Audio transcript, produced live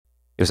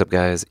What's up,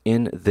 guys?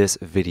 In this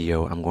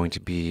video, I'm going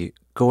to be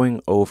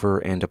going over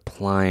and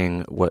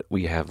applying what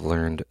we have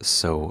learned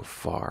so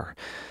far.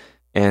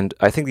 And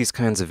I think these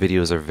kinds of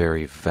videos are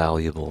very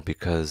valuable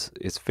because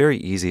it's very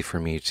easy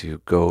for me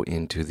to go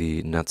into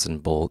the nuts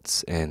and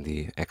bolts and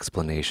the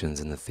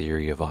explanations and the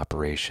theory of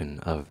operation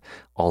of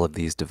all of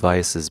these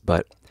devices.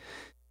 But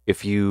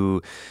if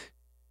you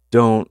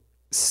don't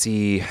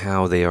see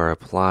how they are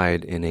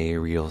applied in a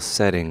real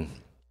setting,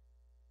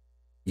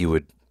 you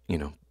would,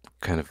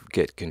 kind of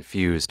get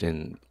confused.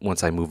 And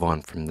once I move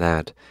on from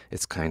that,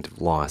 it's kind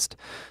of lost.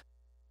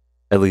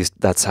 At least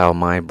that's how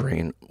my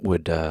brain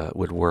would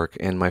work.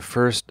 And my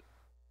first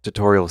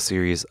tutorial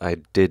series, I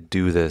did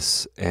do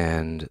this,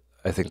 and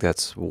I think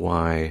that's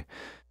why,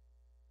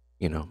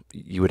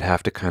 you would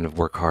have to kind of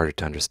work harder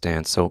to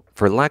understand. So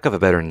for lack of a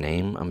better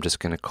name, I'm just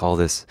going to call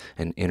this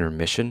an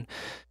intermission.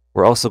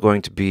 We're also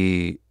going to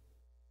be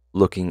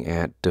looking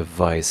at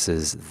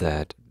devices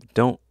that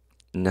don't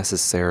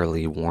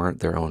necessarily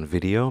warrant their own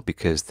video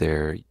because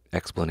their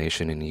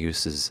explanation and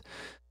use is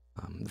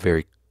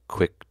very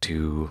quick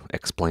to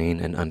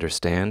explain and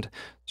understand.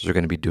 So we're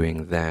going to be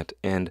doing that,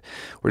 and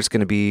we're just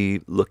going to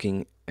be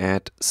looking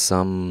at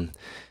some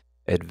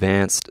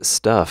advanced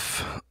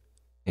stuff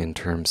in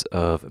terms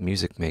of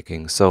music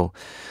making. So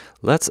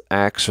let's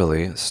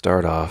actually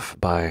start off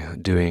by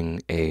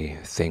doing a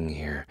thing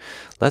here.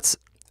 Let's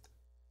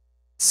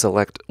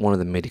select one of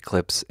the MIDI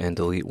clips and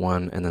delete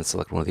one, and then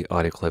select one of the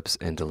audio clips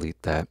and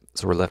delete that.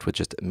 So we're left with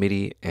just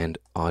MIDI and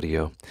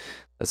audio.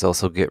 Let's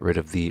also get rid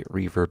of the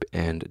reverb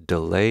and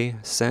delay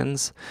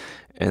sends.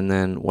 And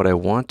then what I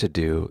want to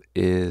do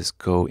is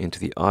go into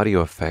the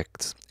audio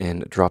effects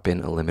and drop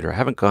in a limiter. I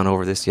haven't gone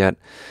over this yet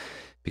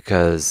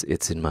because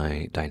it's in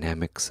my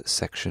dynamics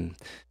section,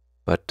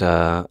 but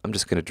I'm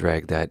just going to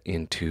drag that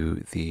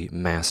into the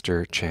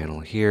master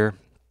channel here.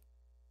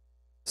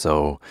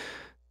 So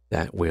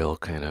that will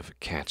kind of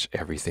catch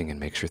everything and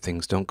make sure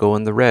things don't go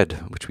in the red,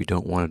 which we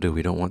don't want to do.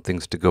 We don't want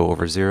things to go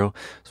over 0.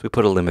 So we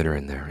put a limiter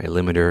in there. A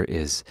limiter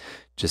is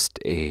just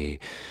a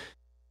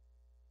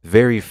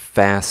very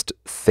fast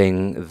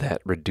thing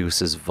that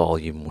reduces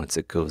volume once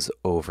it goes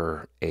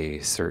over a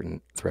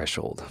certain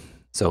threshold.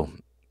 So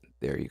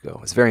there you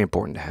go. It's very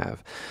important to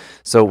have.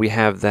 So we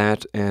have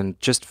that, and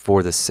just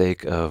for the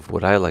sake of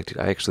what I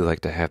actually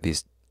like to have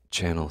these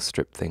channel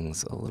strip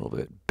things a little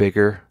bit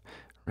bigger.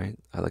 Right?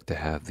 I like to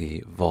have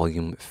the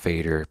volume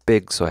fader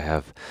big so I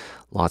have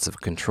lots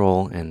of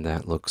control, and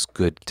that looks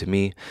good to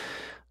me.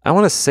 I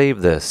want to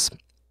save this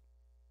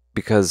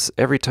because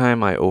every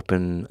time I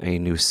open a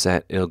new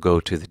set, it'll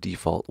go to the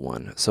default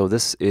one. So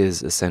this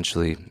is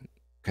essentially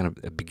kind of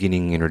a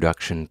beginning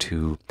introduction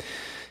to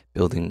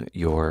building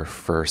your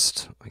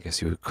first, I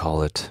guess you would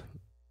call it,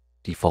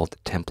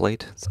 default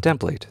template. It's a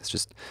template. It's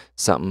just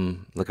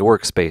something like a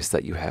workspace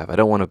that you have. I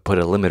don't want to put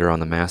a limiter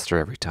on the master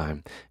every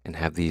time and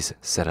have these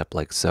set up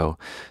like so.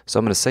 So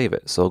I'm going to save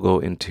it. So I'll go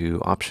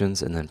into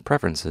options and then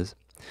preferences.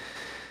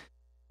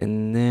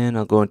 And then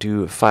I'll go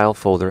into file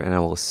folder and I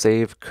will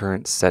save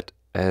current set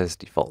as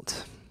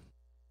default.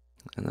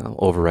 And I'll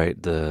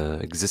overwrite the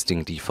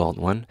existing default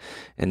one.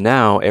 And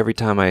now every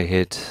time I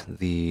hit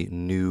the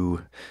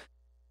new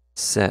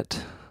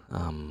set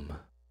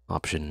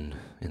option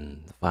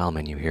in the file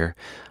menu here,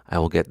 I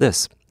will get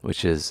this,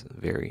 which is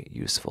very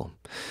useful.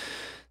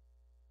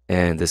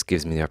 And this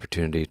gives me the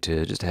opportunity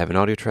to just have an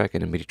audio track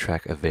and a MIDI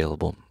track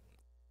available,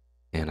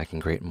 and I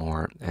can create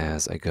more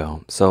as I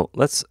go. So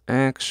let's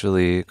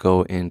actually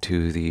go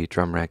into the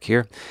drum rack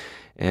here,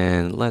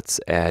 and let's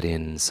add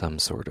in some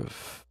sort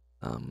of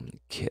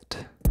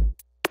kit.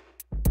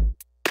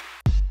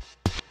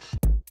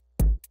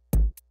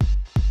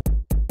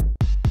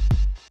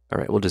 All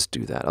right, we'll just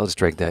do that. I'll just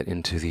drag that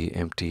into the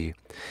empty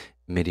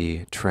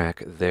MIDI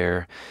track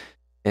there.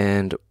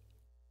 And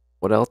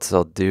what else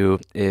I'll do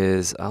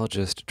is I'll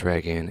just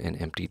drag in an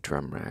empty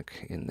drum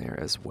rack in there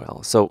as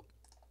well. So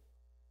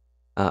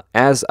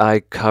as I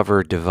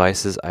cover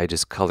devices, I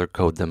just color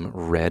code them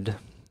red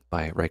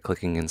by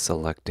right-clicking and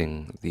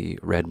selecting the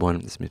red one.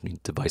 This means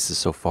devices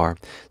so far.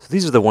 So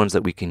these are the ones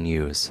that we can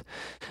use.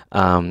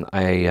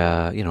 I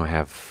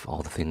have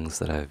all the things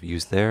that I've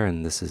used there,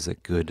 and this is a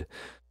good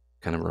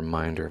kind of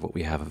reminder of what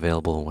we have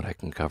available and what I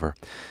can cover.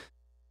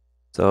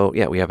 So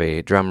yeah, we have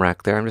a drum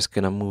rack there. I'm just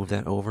going to move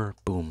that over,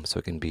 boom, so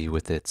it can be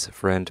with its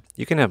friend.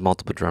 You can have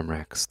multiple drum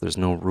racks. There's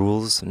no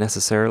rules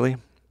necessarily.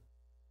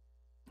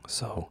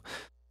 So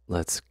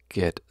let's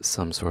get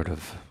some sort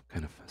of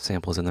kind of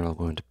samples in there. I'll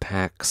go into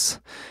packs,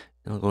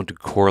 and I'll go into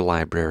core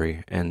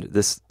library, and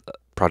this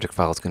project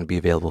file is going to be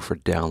available for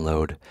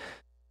download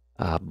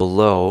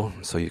below,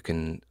 so you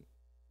can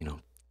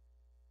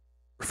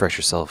refresh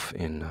yourself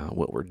in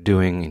what we're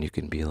doing, and you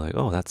can be like,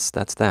 oh, that's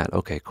that.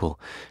 Okay, cool.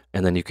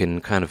 And then you can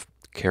kind of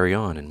carry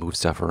on and move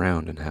stuff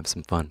around and have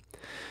some fun.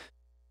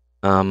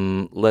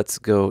 Let's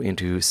go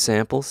into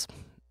samples,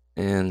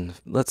 and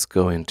let's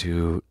go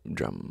into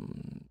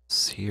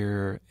drums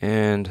here,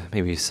 and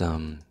maybe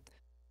some,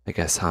 I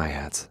guess,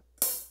 hi-hats.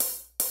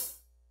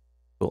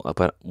 Cool. I'll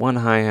put one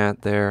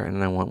hi-hat there,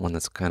 and I want one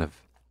that's kind of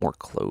more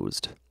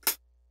closed.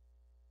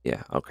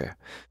 Yeah, okay.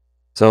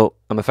 So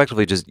I'm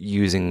effectively just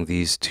using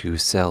these two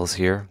cells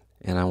here,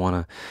 and I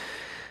wanna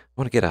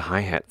get a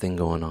hi-hat thing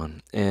going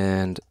on.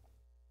 And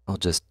I'll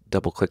just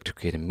double click to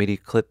create a MIDI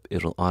clip.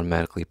 It'll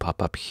automatically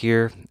pop up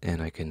here,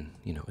 and I can,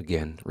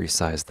 again,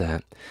 resize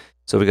that.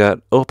 So we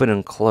got open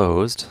and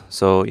closed.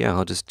 So yeah,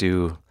 I'll just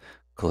do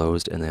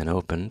closed and then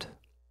opened,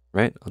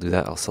 right? I'll do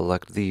that. I'll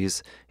select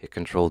these, hit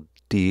Control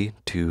D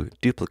to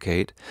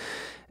duplicate,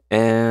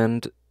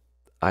 and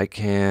I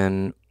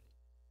can,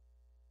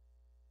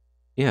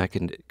 yeah, I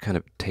can kind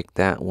of take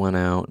that one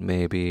out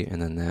maybe, and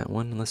then that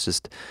one. Let's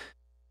just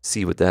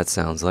see what that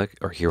sounds like,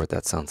 or hear what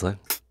that sounds like.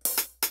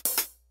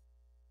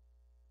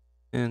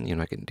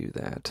 And, I can do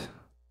that.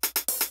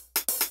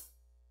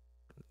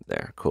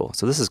 There, cool.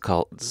 So this is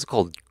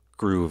called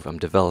groove. I'm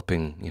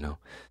developing,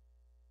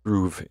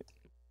 groove,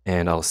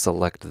 and I'll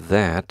select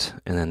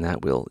that, and then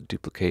that will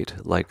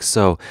duplicate like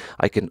so.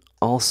 I can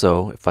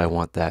also, if I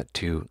want that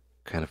to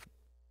kind of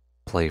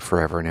play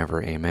forever and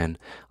ever, amen,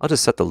 I'll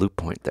just set the loop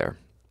point there,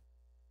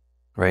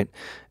 right?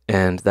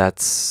 And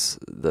that's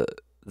the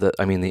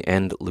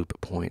end loop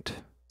point.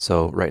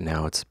 So right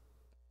now it's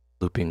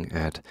looping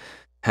at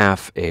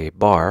half a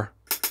bar.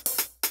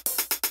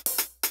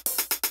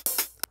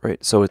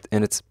 Right, so it's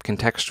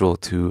contextual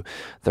to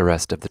the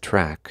rest of the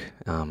track,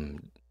 no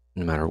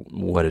matter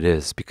what it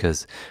is,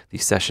 because the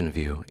session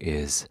view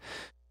is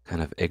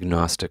kind of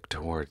agnostic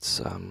towards,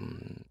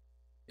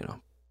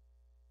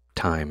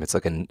 time. It's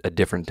like a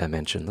different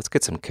dimension. Let's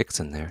get some kicks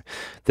in there.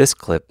 This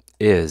clip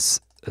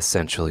is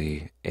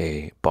essentially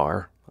a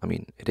bar. I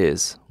mean, it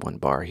is one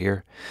bar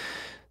here.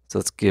 So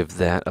let's give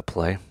that a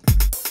play.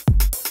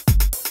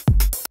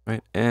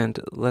 Right, and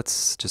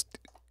let's just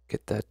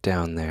get that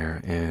down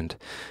there, and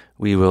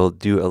we will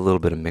do a little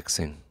bit of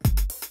mixing.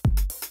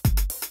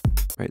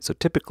 Right, so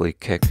typically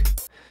kick,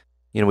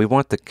 we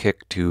want the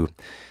kick to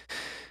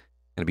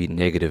be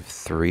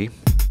 -3,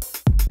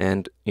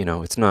 and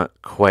it's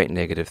not quite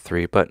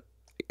 -3, but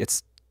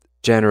it's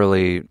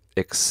generally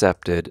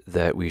accepted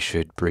that we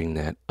should bring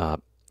that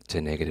up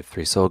to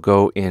 -3. So I'll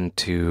go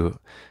into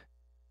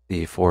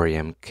the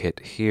 4AM kit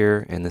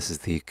here, and this is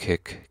the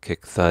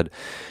kick thud.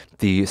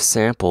 The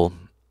sample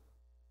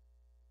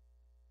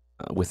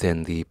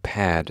within the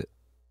pad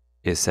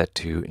is set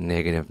to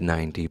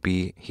 -9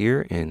 dB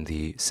here in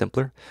the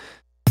simpler.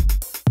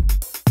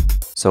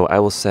 So I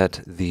will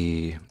set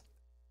the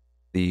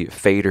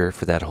fader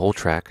for that whole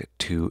track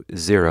to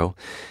 0,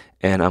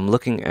 and I'm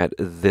looking at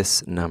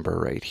this number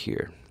right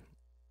here.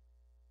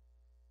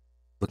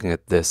 Looking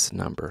at this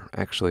number.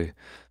 Actually,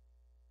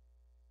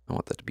 I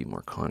want that to be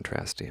more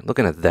contrasty. I'm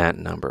looking at that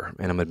number,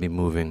 and I'm going to be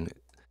moving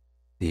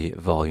the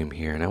volume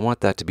here, and I want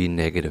that to be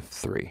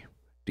 -3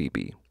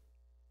 dB.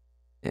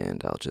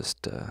 And I'll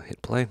just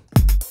hit play.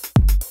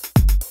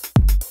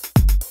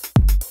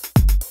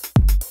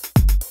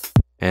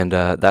 And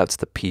that's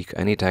the peak.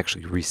 I need to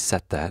actually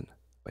reset that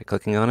by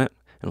clicking on it,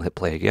 and I'll hit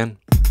play again.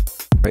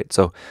 Right,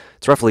 so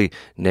it's roughly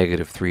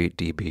 -3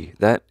 dB.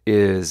 That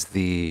is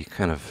the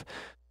kind of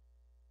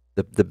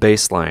the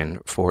baseline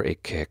for a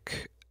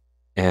kick,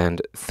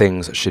 and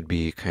things should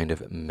be kind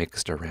of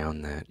mixed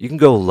around that. You can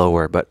go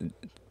lower, but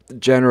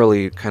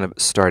generally kind of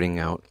starting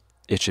out,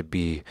 it should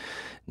be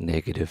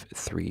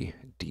 -3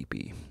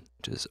 dB,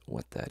 which is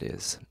what that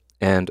is.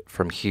 And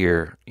from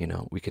here,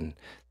 we can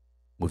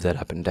move that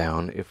up and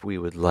down if we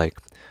would like.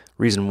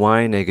 Reason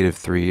why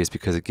 -3 is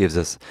because it gives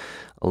us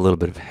a little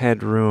bit of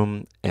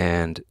headroom,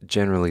 and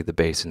generally the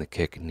bass and the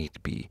kick need to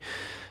be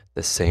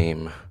the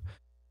same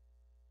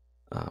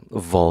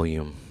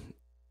volume,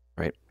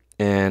 right?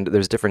 And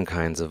there's different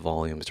kinds of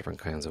volumes, different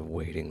kinds of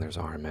weighting. There's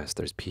RMS,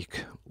 there's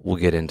peak. We'll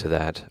get into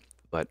that.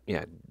 But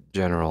yeah,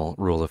 general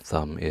rule of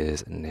thumb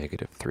is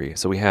 -3.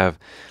 So we have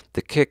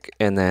the kick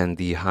and then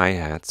the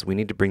hi-hats. We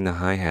need to bring the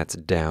hi-hats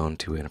down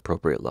to an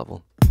appropriate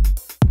level.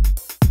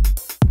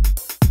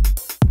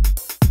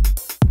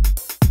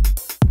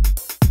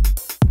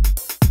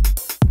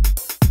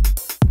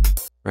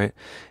 Right?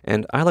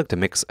 And I like to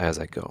mix as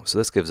I go. So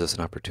this gives us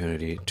an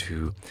opportunity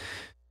to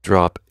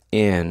drop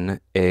in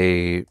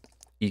a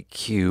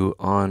EQ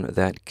on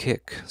that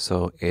kick.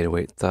 So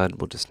 808 thud,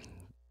 we'll just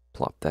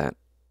plop that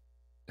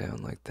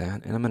down like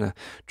that. And I'm going to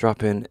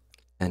drop in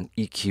an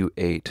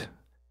EQ8,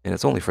 and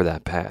it's only for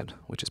that pad,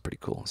 which is pretty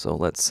cool. So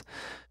let's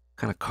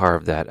kind of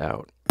carve that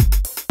out.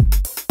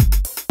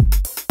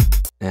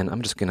 And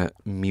I'm just going to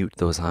mute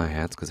those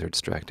hi-hats because they're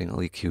distracting.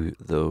 I'll EQ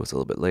those a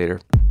little bit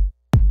later.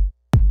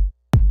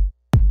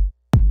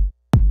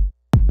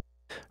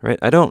 Right,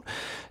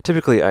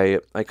 typically I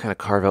kind of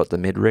carve out the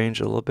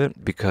mid-range a little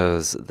bit,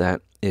 because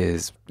that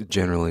is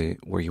generally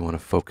where you want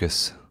to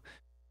focus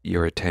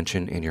your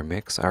attention in your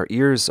mix. Our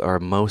ears are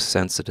most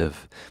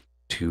sensitive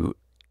to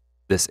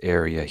this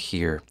area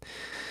here,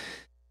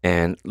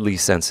 and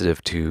least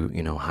sensitive to,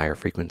 higher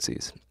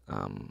frequencies.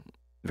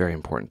 Very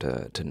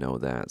important to know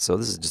that. So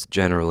this is just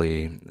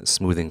generally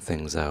smoothing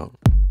things out.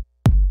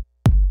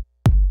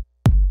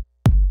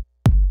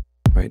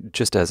 Right,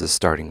 just as a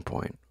starting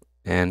point.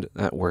 And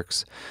that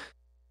works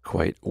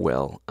quite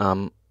well.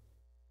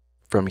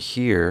 From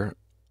here,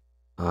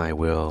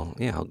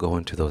 I'll go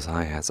into those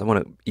hi-hats. I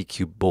want to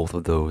EQ both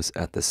of those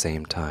at the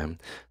same time.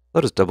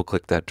 I'll just double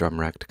click that drum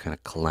rack to kind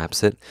of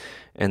collapse it,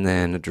 and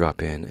then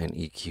drop in an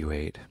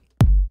EQ8.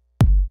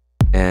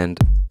 And,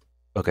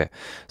 okay,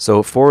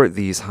 so for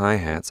these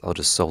hi-hats, I'll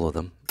just solo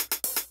them,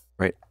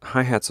 right?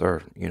 Hi-hats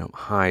are,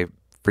 high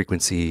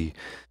frequency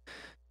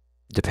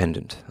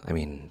dependent. I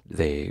mean,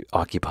 they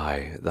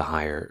occupy the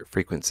higher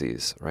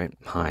frequencies, right?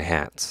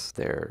 Hi-hats,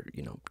 they're,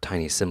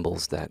 tiny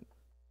cymbals that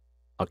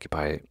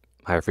occupy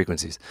higher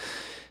frequencies.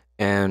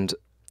 And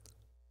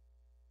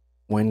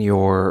when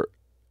you're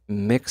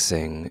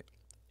mixing,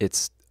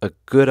 it's a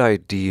good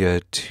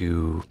idea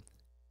to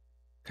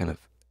kind of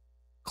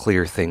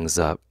clear things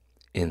up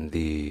in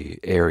the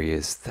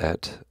areas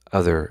that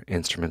other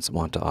instruments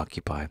want to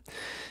occupy.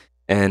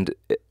 And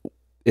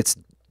it's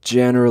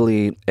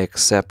generally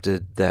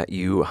accepted that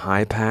you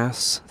high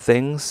pass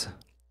things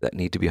that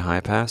need to be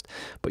high passed,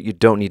 but you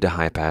don't need to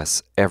high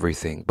pass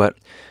everything. But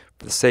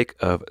for the sake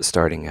of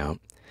starting out,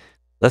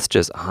 let's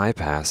just high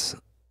pass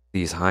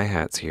these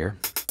hi-hats here,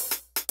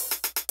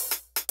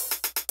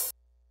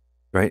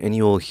 right? And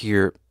you'll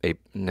hear a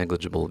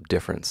negligible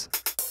difference,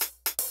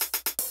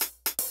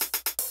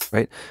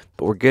 right?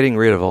 But we're getting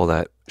rid of all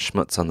that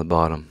schmutz on the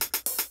bottom,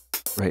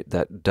 right?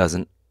 That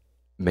doesn't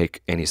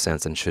make any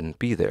sense and shouldn't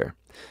be there,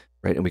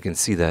 right? And we can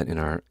see that in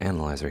our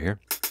analyzer here,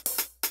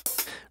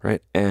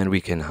 right? And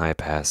we can high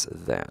pass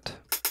that.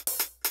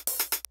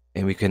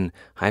 And we can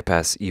high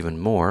pass even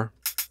more,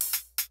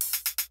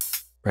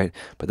 right?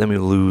 But then we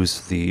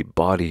lose the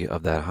body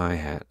of that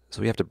hi-hat,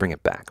 so we have to bring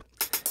it back.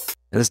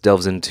 And this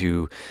delves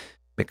into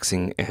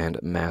mixing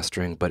and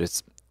mastering, but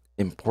it's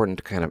important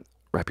to kind of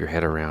wrap your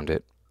head around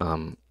it.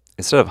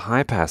 Instead of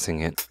high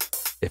passing it,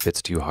 if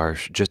it's too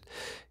harsh, just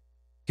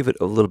give it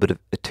a little bit of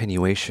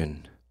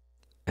attenuation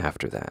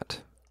after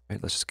that.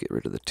 Right? Let's just get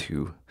rid of the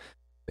 2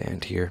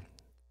 band here.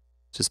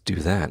 Just do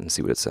that and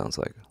see what it sounds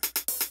like.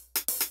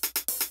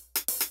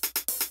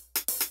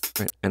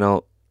 Right, and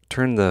I'll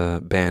turn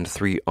the band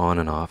 3 on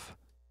and off.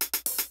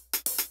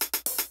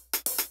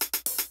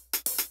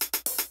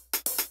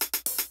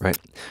 Right,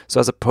 so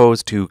as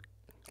opposed to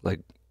like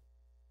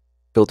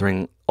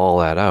filtering all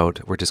that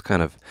out, we're just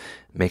kind of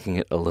making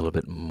it a little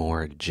bit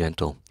more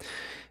gentle.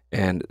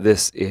 And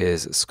this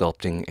is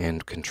sculpting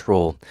and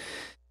control.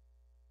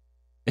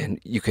 And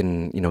you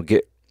can,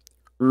 get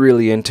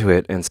really into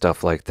it and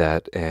stuff like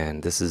that.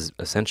 And this is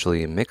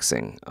essentially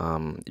mixing.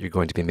 You're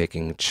going to be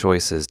making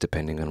choices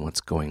depending on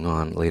what's going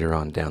on later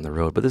on down the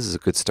road. But this is a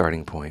good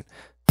starting point.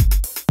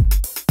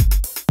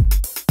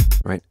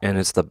 Right? And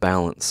it's the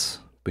balance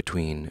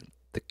between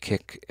the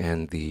kick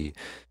and the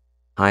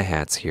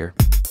hi-hats here.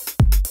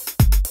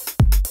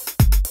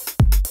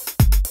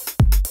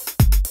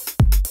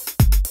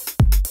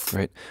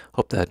 Right,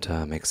 hope that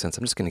makes sense.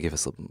 I'm just going to give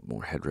us a little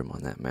more headroom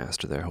on that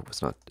master there. Hope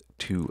it's not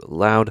too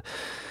loud.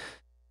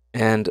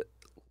 And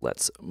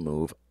let's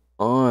move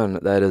on.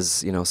 That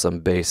is, some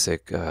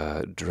basic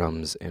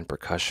drums and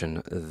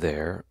percussion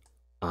there.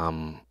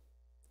 What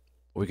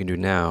we can do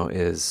now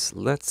is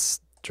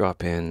let's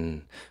drop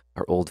in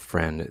our old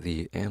friend,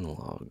 the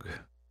analog,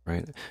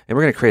 right? And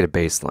we're going to create a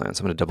bass line.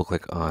 So I'm going to double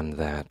click on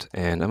that,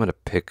 and I'm going to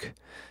pick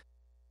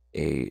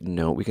a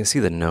note. We can see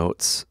the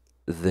notes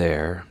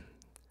there,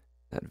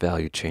 that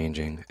value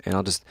changing, and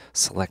I'll just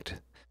select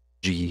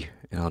G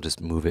and I'll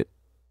just move it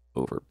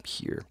over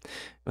here.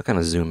 I'll kind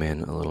of zoom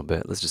in a little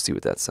bit. Let's just see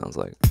what that sounds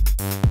like.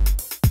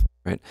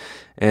 Right?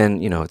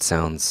 And it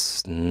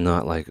sounds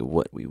not like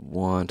what we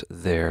want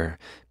there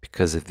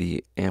because of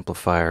the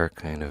amplifier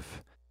kind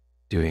of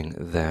doing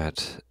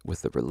that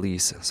with the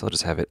release. So I'll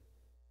just have it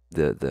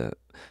the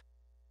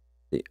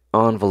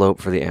envelope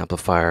for the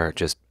amplifier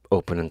just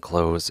open and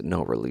close,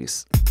 no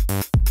release.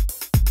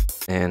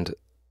 And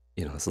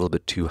it's a little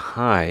bit too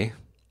high,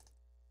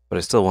 but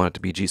I still want it to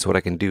be G. So what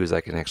I can do is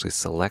I can actually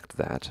select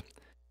that,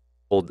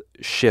 hold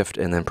Shift,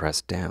 and then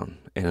press down,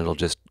 and it'll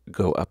just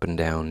go up and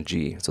down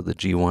G. So the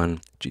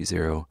G1,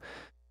 G0,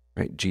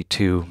 right,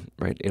 G2,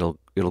 right,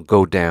 it'll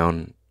go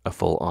down a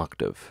full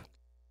octave,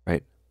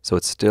 right? So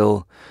it's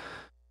still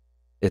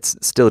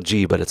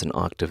G, but it's an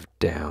octave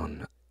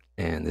down.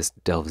 And this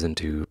delves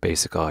into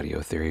basic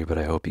audio theory, but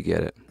I hope you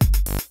get it.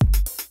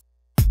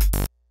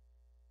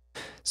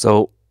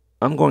 So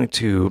I'm going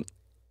to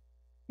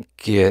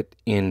get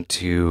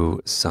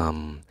into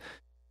some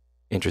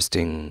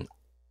interesting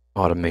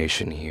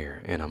automation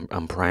here, and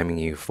I'm priming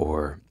you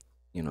for,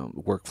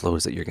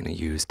 workflows that you're going to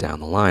use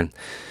down the line.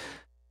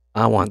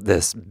 I want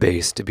this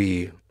bass to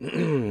be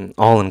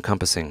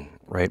all-encompassing,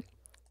 right?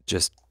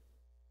 Just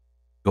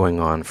going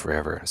on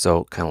forever.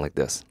 So kind of like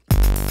this,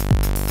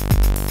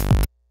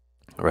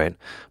 right?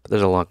 But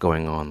there's a lot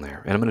going on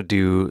there, and I'm going to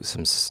do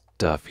some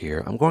stuff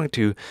here. I'm going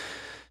to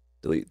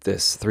delete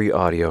this 3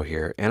 audio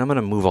here, and I'm going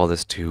to move all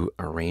this to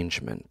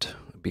arrangement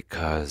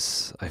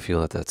because I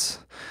feel that that's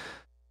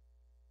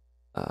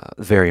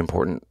very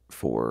important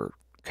for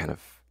kind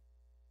of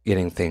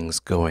getting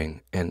things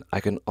going. And I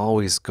can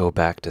always go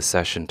back to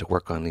session to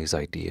work on these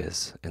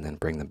ideas and then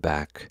bring them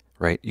back,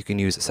 right? You can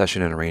use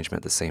session and arrangement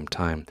at the same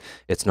time.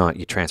 It's not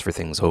you transfer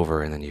things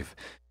over and then you've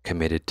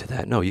committed to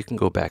that. No, you can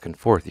go back and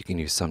forth. You can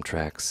use some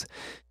tracks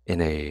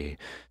in a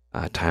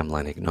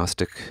timeline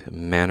agnostic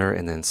manner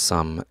and then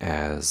some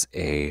as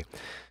a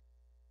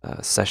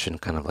session,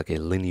 kind of like a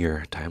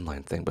linear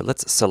timeline thing. But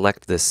let's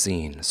select this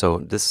scene. So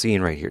this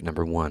scene right here,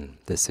 number 1,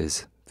 this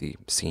is the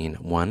scene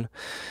 1.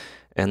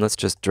 And let's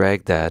just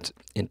drag that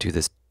into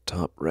this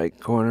top right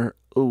corner.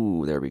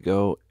 Oh, there we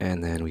go.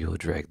 And then we will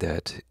drag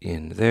that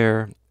in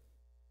there.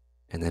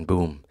 And then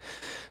boom.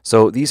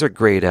 So these are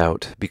grayed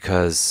out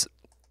because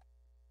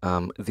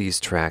these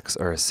tracks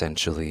are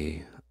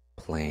essentially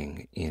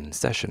playing in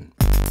session,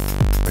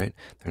 right?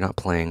 They're not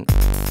playing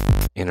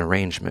in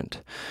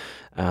arrangement.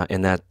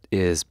 And that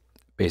is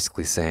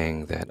basically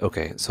saying that,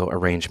 okay, so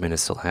arrangement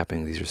is still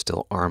happening. These are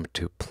still armed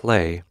to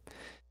play.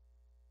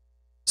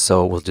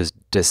 So we'll just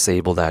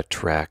disable that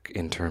track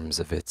in terms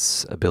of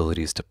its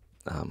abilities to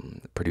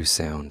produce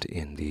sound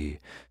in the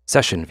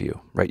session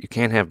view, right? You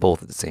can't have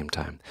both at the same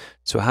time.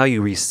 So how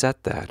you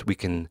reset that, we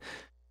can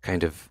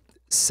kind of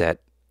set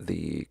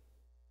the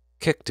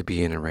kick to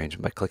be in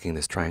arrangement by clicking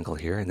this triangle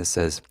here. And this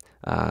says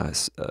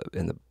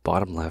in the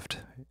bottom left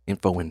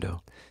info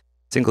window,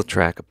 single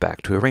track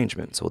back to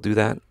arrangement. So we'll do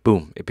that.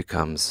 Boom, it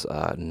becomes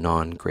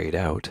non-grayed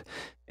out.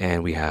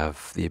 And we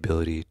have the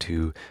ability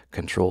to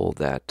control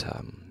that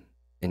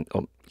and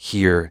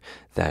hear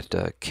that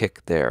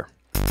kick there.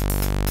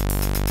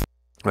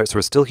 All right, so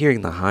we're still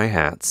hearing the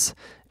hi-hats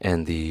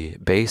and the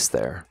bass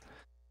there.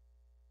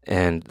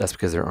 And that's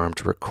because they're armed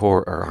to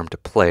record, or armed to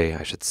play,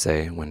 I should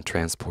say, when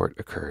transport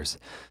occurs.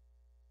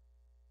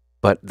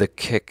 But the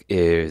kick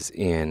is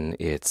in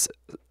its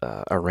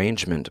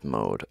arrangement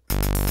mode.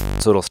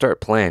 So it'll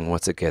start playing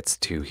once it gets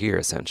to here,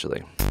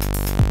 essentially.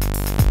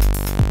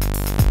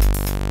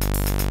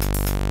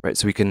 Right,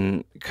 so we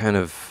can kind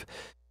of,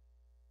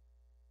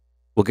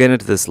 we'll get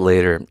into this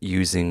later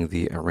using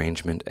the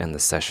arrangement and the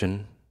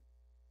session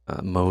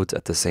modes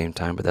at the same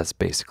time, but that's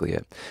basically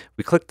it.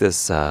 We click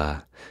this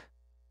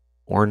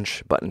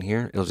orange button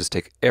here, it'll just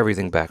take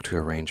everything back to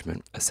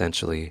arrangement,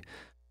 essentially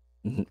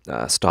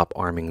stop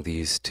arming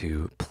these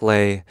to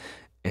play,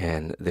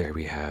 and there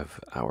we have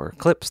our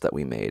clips that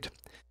we made.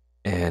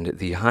 And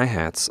the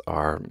hi-hats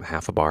are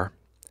half a bar,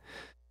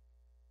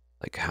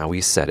 like how we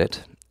set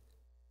it,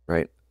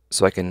 right?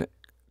 So I can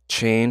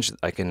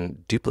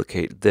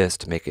duplicate this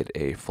to make it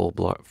a full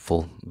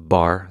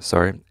bar,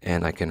 sorry,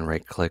 and I can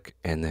right-click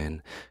and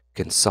then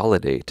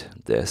consolidate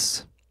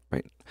this,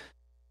 right?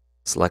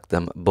 Select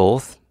them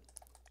both,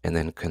 and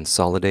then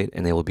consolidate,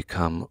 and they will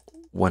become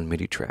one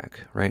MIDI track,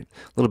 right?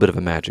 A little bit of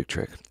a magic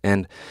trick.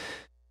 And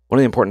one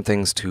of the important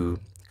things to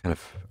kind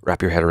of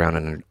wrap your head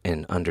around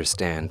and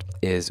understand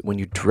is when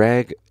you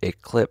drag a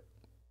clip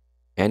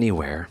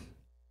anywhere,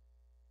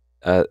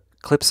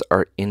 clips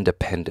are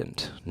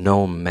independent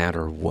no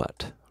matter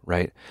what,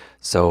 right?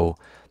 So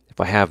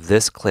if I have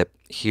this clip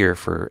here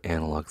for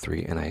analog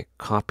 3 and I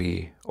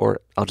copy,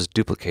 or I'll just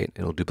duplicate,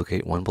 it'll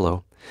duplicate one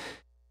below,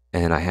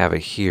 and I have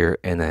it here,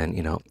 and then,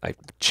 you know, I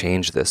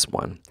change this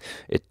one.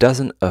 It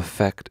doesn't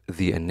affect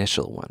the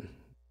initial one,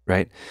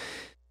 right?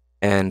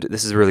 And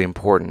this is really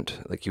important.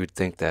 Like, you would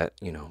think that,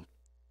 you know,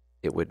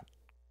 it would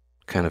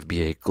kind of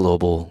be a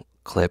global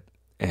clip,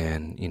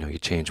 and, you know, you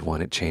change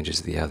one, it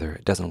changes the other.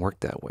 It doesn't work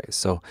that way.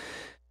 So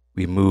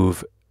we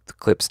move the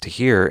clips to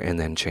here and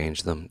then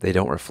change them. They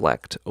don't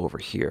reflect over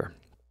here.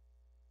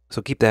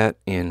 So keep that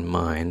in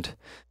mind.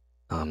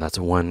 That's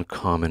one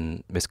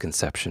common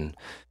misconception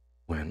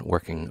when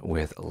working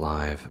with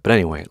live. But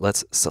anyway,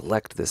 let's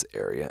select this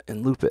area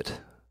and loop it,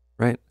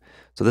 right?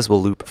 So this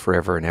will loop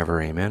forever and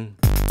ever, amen,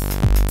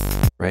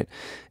 right?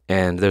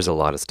 And there's a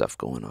lot of stuff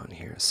going on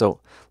here.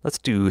 So let's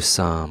do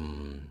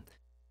some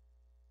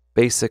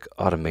basic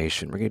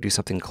automation. We're going to do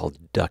something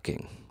called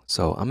ducking.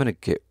 So I'm going to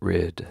get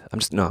rid, I'm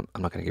not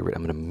going to get rid,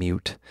 I'm going to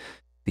mute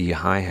the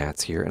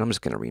hi-hats here, and I'm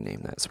just going to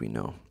rename that so we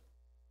know.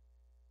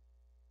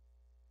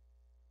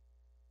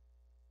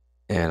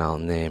 And I'll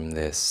name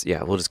this,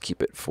 yeah, we'll just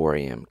keep it 4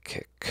 a.m.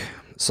 kick.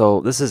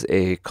 So this is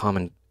a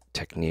common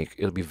technique.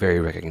 It'll be very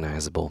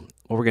recognizable.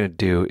 What we're going to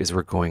do is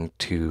we're going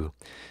to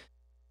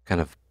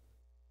kind of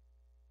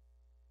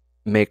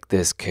make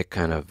this kick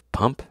kind of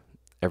pump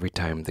every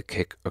time the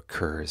kick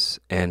occurs.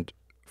 And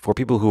for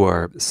people who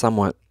are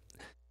somewhat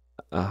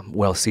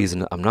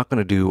well-seasoned, I'm not going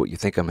to do what you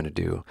think I'm going to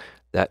do.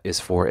 That is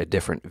for a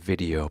different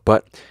video.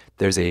 But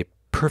there's a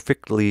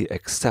perfectly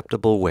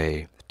acceptable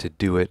way to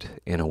do it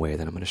in a way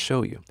that I'm going to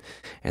show you.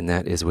 And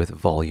that is with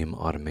volume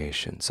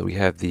automation. So we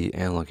have the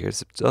analog here.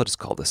 So I'll just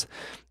call this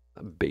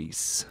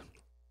bass.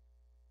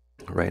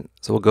 Right?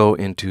 So we'll go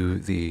into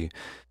the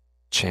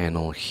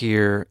channel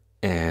here.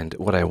 And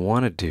what I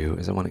want to do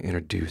is I want to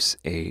introduce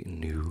a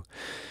new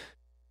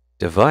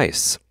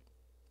device.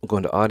 We'll go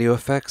into audio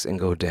effects and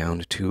go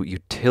down to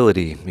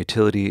utility.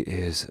 Utility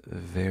is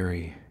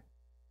very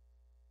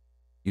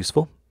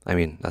useful. I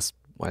mean, that's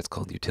why it's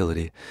called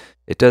utility.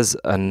 It does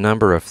a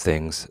number of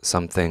things,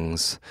 some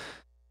things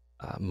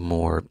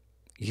more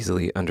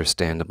easily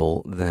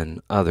understandable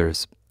than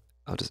others.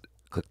 I'll just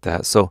click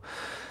that. So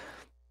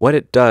What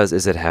it does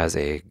is it has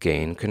a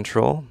gain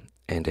control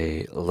and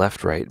a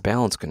left-right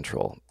balance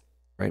control,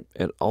 right?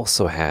 It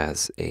also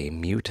has a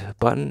mute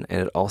button,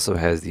 and it also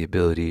has the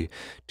ability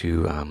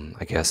to,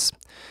 I guess,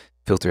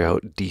 filter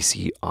out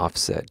DC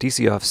offset.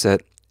 DC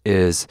offset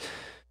is,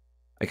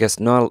 I guess,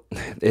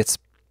 it's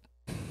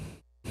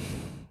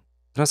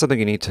not something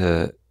you need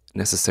to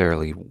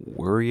necessarily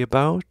worry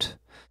about,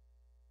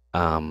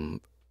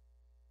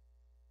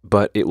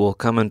 but it will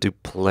come into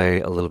play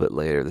a little bit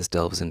later. This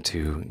delves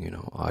into,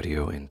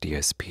 audio and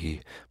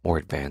DSP, more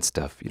advanced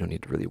stuff. You don't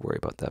need to really worry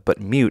about that. But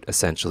mute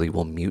essentially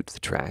will mute the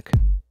track,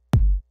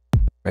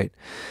 right?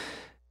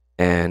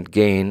 And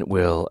gain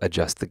will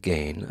adjust the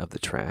gain of the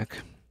track.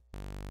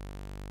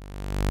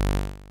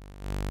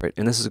 Right,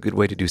 and this is a good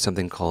way to do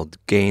something called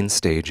gain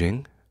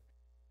staging,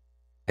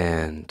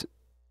 and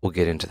we'll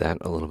get into that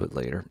a little bit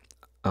later.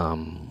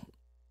 And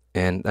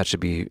that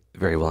should be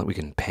very well. We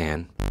can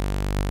pan,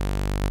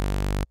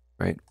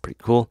 right? Pretty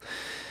cool.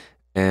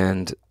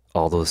 And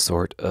all those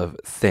sort of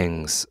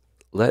things.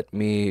 Let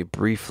me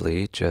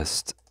briefly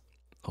just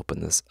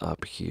open this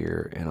up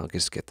here, and I'll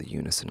just get the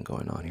unison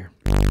going on here.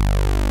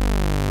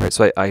 Right,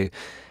 so I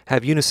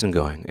have unison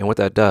going, and what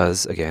that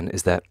does, again,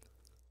 is that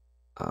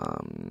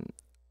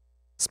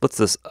splits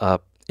this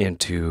up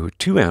into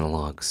two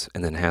analogs,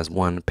 and then has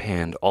one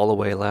panned all the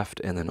way left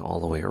and then all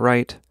the way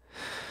right.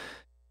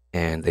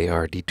 And they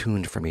are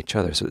detuned from each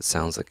other, so it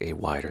sounds like a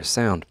wider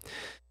sound.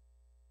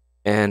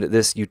 And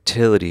this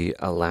utility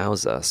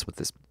allows us, with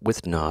this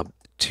width knob,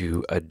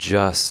 to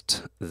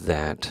adjust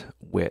that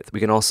width. We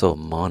can also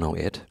mono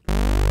it,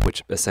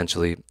 which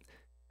essentially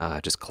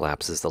just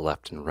collapses the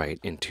left and right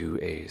into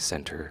a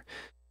center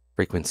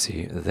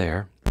frequency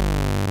there.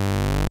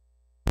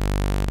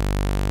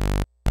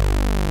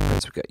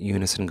 So we've got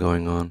unison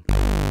going on.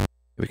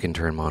 We can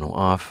turn mono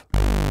off,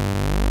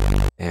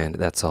 and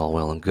that's all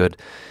well and good.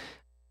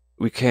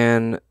 We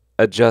can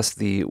adjust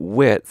the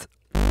width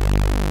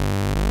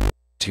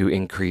to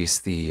increase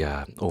the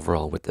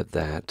overall width of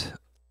that,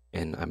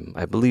 and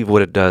I believe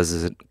what it does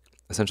is it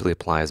essentially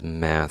applies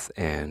math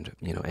and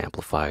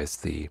amplifies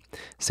the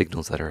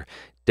signals that are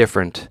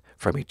different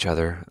from each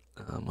other.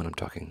 When I'm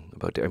talking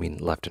about, I mean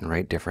left and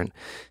right different,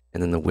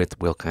 and then the width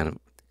will kind of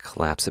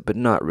collapse it, but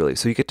not really.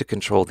 So you get to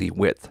control the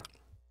width.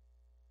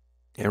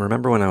 And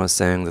remember when I was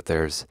saying that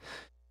there's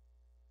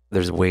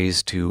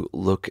ways to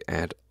look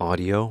at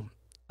audio?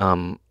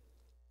 I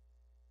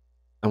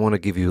want to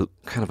give you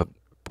kind of a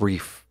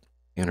brief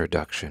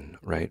introduction,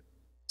 right?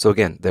 So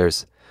again,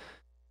 there's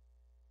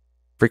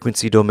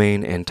frequency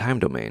domain and time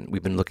domain.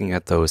 We've been looking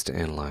at those to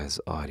analyze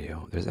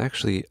audio. There's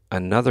actually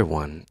another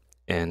one,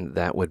 and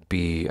that would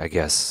be, I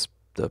guess,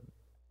 the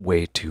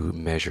way to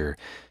measure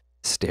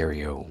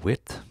stereo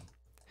width.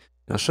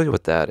 And I'll show you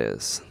what that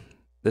is.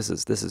 This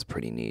is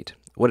pretty neat.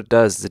 What it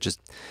does is it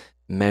just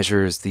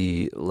measures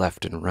the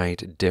left and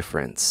right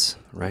difference,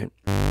 right?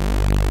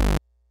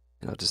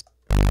 And I'll just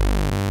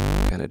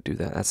kind of do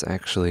that. That's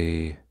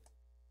actually,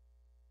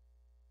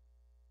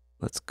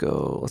 let's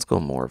go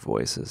more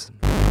voices.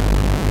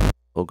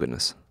 Oh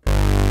goodness.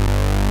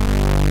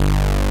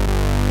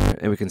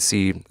 And we can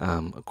see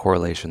a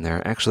correlation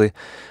there. Actually,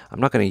 I'm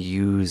not going to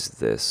use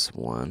this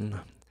one.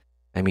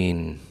 I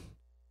mean,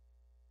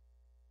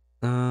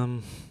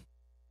 no,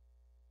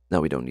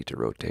 we don't need to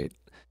rotate.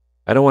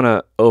 I don't want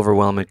to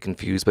overwhelm and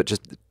confuse, but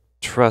just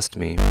trust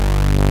me.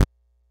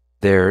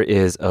 There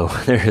is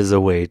a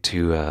way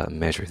to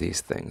measure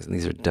these things, and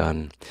these are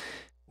done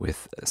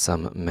with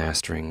some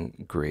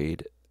mastering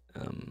grade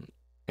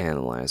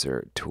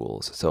analyzer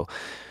tools. So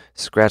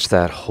scratch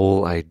that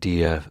whole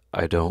idea.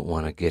 I don't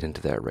want to get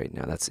into that right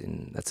now. That's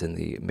in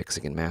the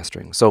mixing and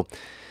mastering. So,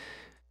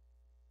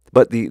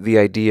 but the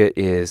idea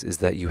is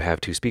that you have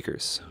two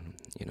speakers.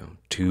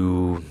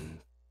 Two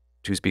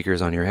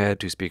speakers on your head,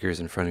 two speakers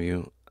in front of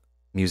you.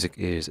 Music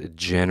is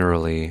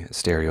generally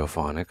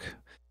stereophonic,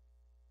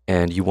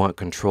 and you want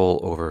control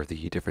over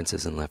the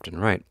differences in left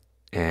and right.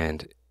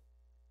 And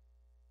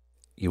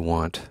you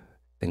want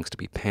things to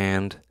be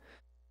panned,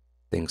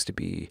 things to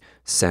be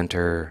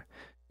center.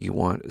 You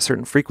want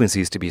certain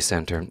frequencies to be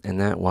center,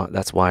 and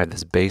that's why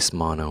this bass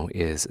mono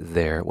is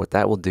there. What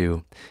that will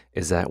do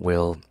is that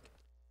will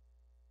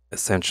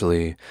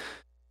essentially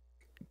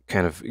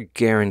kind of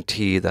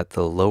guarantee that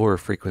the lower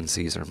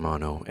frequencies are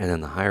mono and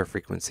then the higher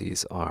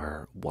frequencies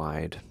are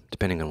wide,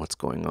 depending on what's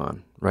going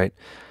on, right?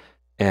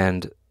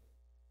 And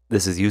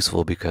this is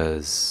useful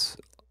because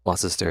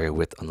loss of stereo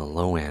width on the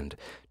low end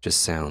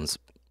just sounds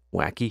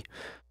wacky,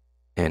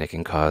 and it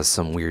can cause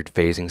some weird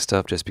phasing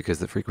stuff just because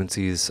the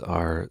frequencies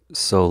are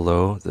so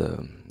low,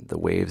 the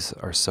waves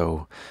are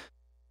so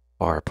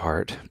far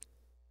apart.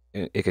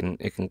 It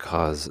can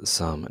cause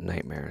some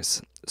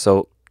nightmares.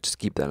 So just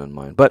keep that in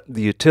mind. But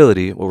the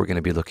utility, what we're going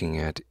to be looking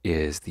at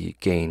is the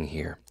gain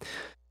here.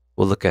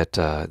 We'll look at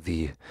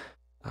the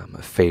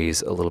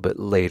phase a little bit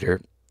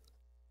later.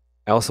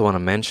 I also want to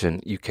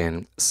mention you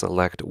can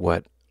select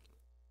what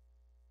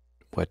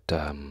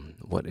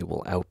it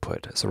will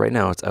output. So right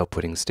now it's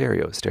outputting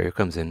stereo. Stereo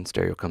comes in,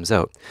 stereo comes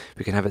out.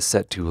 We can have it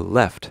set to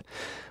left,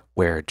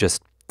 where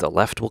just the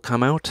left will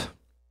come out,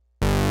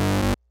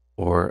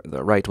 or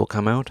the right will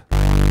come out.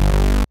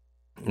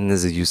 And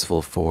this is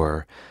useful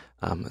for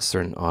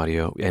certain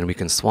audio, and we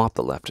can swap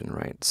the left and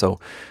right. So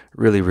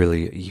really,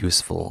 really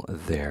useful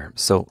there.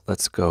 So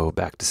let's go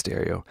back to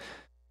stereo.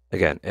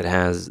 Again, it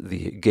has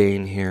the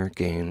gain here.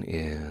 Gain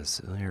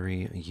is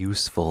very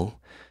useful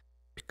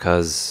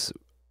because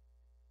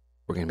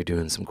we're going to be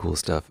doing some cool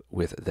stuff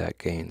with that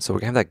gain. So we're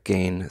going to have that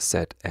gain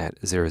set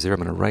at 0, 0.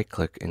 I'm going to right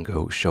click and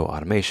go show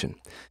automation.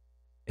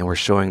 And we're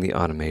showing the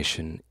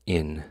automation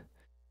in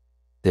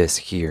this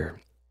here.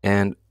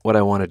 And what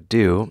I want to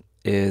do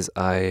is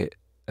I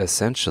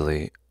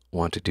essentially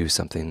want to do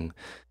something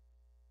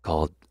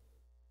called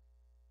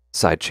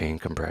sidechain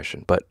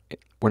compression, but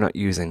we're not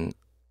using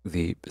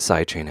the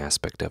sidechain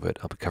aspect of it.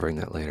 I'll be covering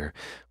that later.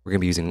 We're going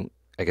to be using,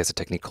 I guess, a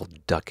technique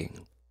called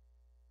ducking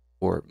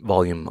or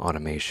volume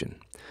automation.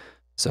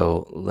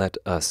 So let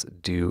us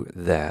do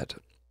that.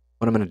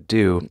 What I'm going to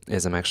do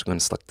is I'm actually going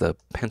to select the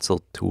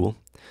pencil tool,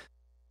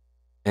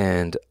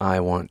 and I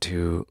want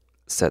to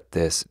set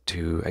this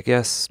to, I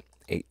guess,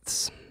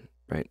 eighths,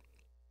 right?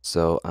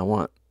 So I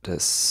want to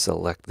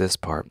select this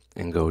part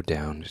and go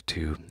down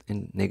to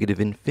negative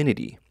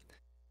infinity,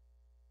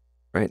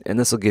 right? And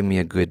this will give me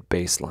a good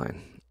baseline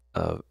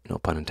of, no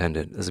pun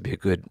intended. This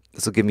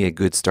will give me a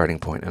good starting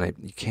point, and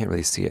you can't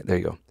really see it. There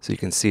you go. So you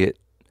can see it.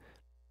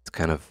 It's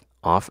kind of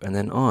off and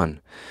then on.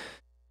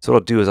 So what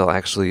I'll do is I'll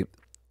actually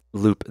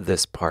loop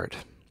this part,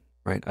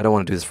 right? I don't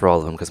want to do this for all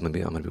of them because I'm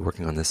going to be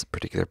working on this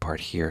particular part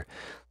here.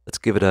 Let's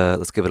give it a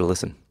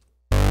listen.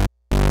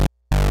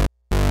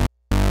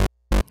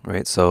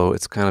 Right, so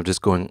it's kind of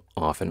just going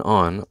off and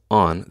on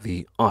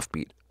the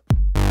offbeat.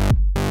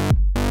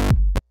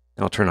 And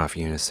I'll turn off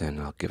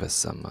unison. I'll give us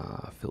some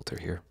filter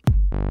here.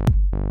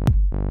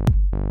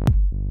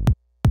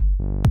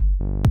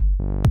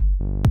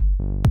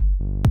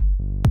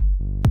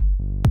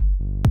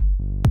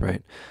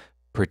 Right,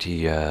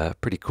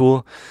 pretty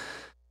cool.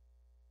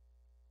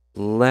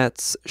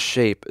 Let's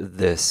shape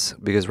this,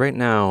 because right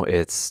now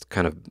it's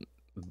kind of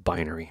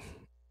binary.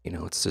 You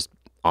know, it's just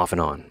off and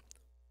on.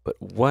 But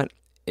what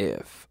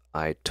if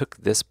I took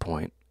this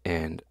point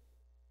and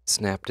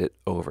snapped it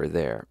over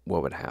there?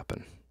 What would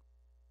happen?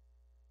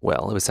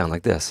 Well, it would sound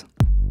like this.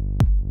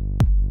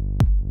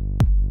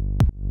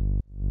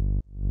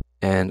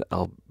 And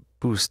I'll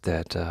boost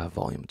that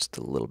volume just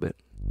a little bit.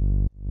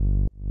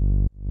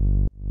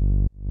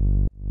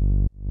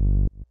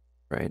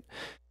 Right?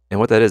 And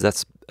what that is,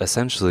 that's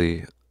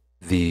essentially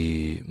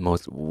the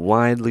most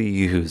widely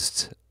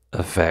used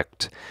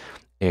effect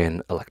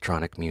in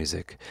electronic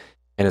music.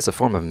 And it's a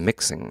form of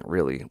mixing,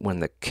 really. When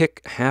the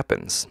kick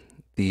happens,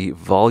 the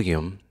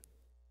volume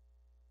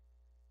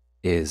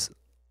is,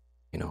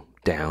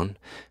 down,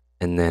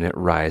 and then it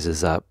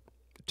rises up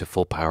to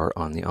full power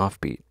on the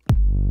offbeat.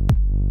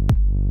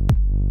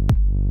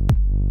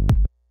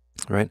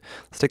 Right?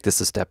 Let's take this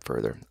a step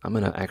further. I'm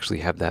going to actually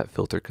have that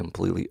filter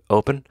completely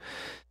open,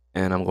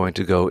 and I'm going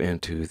to go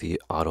into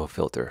the auto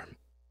filter.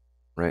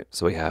 Right?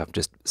 So we have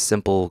just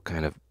simple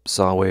kind of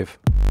saw wave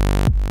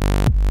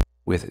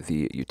with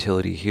the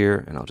utility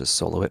here, and I'll just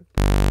solo it.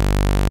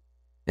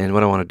 And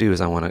what I want to do is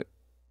I want to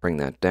bring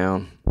that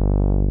down.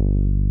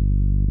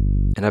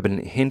 And I've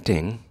been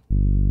hinting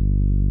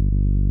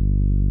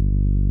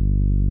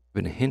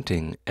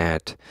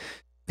at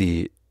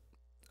the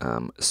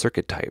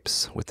circuit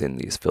types within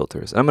these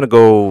filters. I'm going to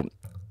go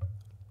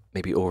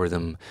maybe over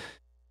them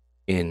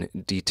in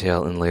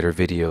detail in later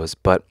videos,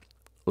 but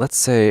let's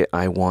say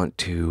I want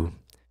to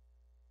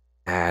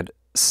add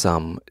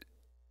some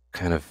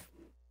kind of,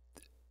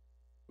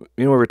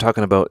 where we're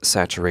talking about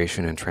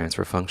saturation and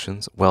transfer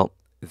functions. Well,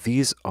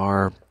 these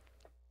are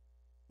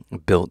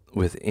built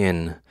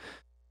within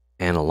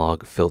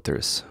analog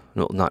filters.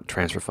 No, not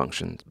transfer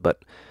functions,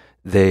 but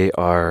they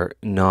are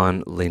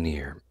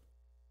non-linear,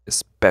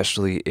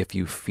 especially if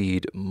you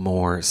feed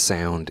more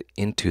sound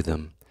into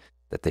them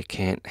that they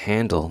can't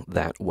handle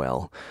that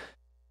well.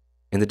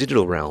 In the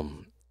digital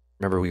realm,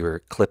 remember we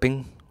were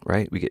clipping,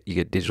 right? You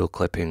get digital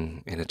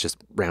clipping, and it just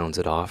rounds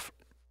it off.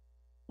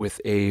 With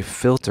a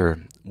filter,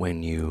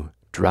 when you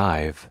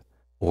drive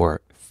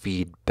or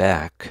feed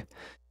back,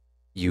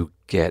 you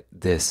get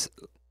this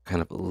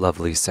kind of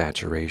lovely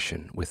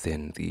saturation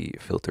within the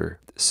filter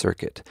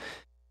circuit.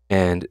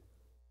 And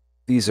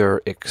these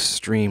are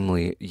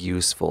extremely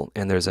useful,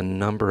 and there's a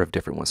number of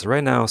different ones. So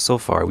right now, so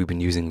far, we've been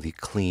using the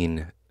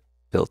clean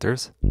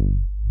filters.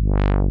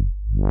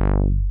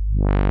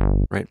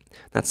 Right?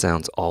 That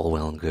sounds all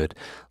well and good.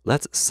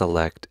 Let's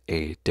select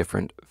a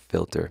different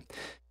filter.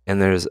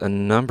 And there's a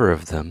number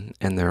of them,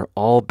 and they're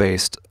all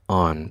based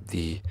on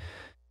the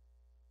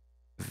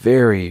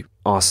very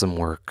awesome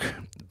work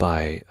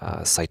by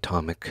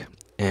Cytomic,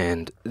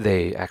 and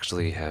they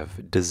actually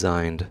have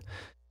designed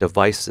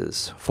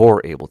devices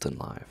for Ableton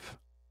Live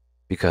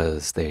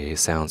because they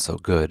sound so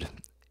good,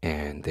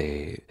 and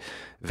they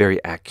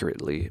very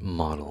accurately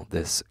model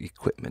this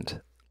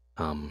equipment.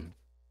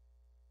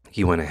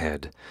 He went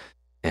ahead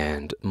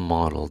and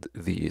modeled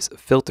these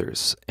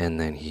filters, and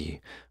then he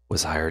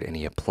was hired and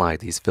he applied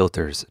these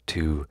filters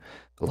to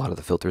a lot of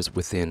the filters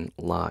within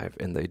Live,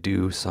 and they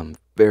do some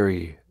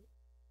very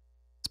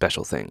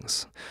special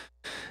things.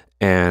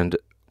 And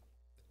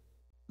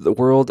the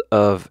world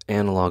of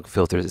analog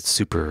filters is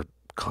super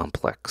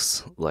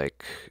complex.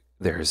 Like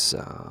there's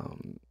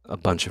a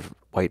bunch of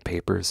white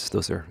papers.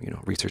 Those are,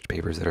 research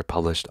papers that are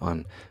published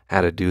on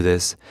how to do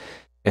this.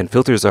 And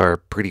filters are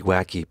pretty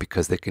wacky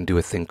because they can do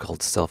a thing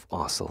called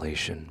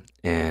self-oscillation.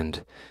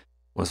 And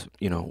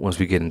once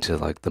we get into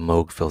like the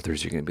Moog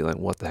filters, you're gonna be like,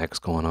 what the heck's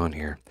going on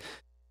here?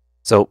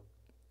 So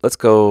let's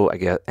go, I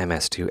guess,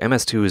 MS2.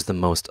 MS2 is the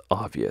most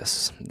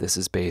obvious. This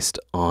is based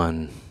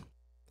on,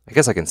 I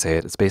guess I can say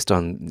it, it's based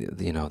on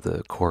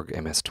the Korg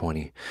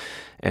MS-20.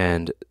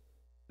 And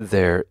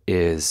there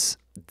is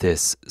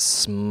this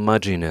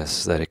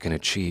smudginess that it can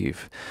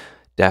achieve.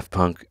 Daft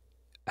Punk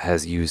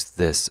has used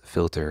this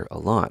filter a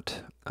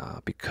lot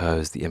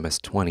because the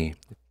MS-20,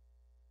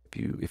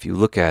 if you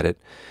look at it,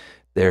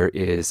 there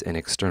is an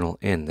external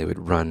in. They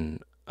would run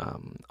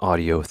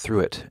audio through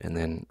it and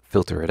then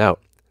filter it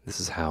out. This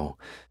is how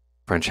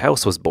French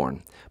House was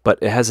born. But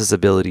it has this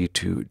ability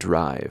to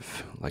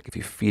drive. Like if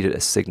you feed it a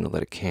signal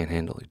that it can't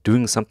handle,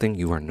 doing something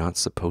you are not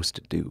supposed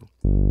to do.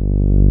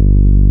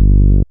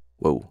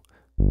 Whoa.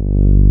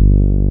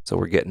 So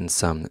we're getting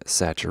some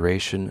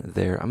saturation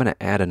there. I'm going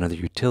to add another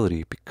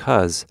utility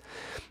because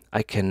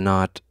I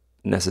cannot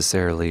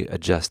necessarily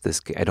adjust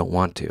this. I don't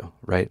want to,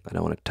 right? I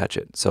don't want to touch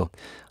it. So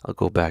I'll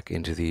go back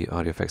into the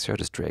audio effects here. I'll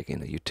just drag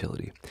in a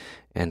utility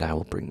and I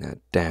will bring that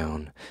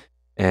down.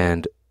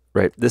 And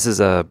right, this is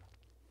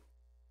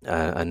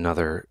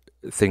another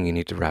thing you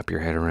need to wrap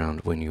your head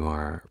around when you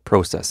are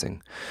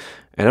processing.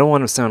 And I don't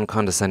want to sound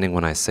condescending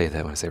when I say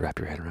that, when I say wrap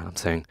your head around. I'm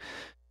saying,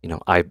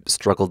 I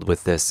struggled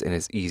with this and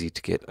it's easy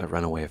to get a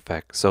runaway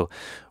effect. So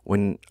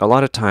when a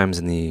lot of times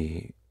in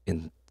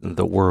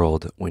the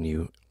world, when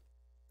you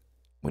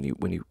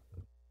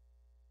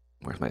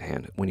where's my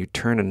hand? When you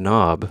turn a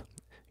knob,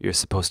 you're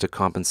supposed to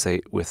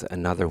compensate with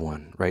another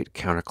one, right?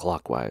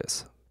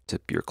 Counterclockwise to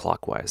your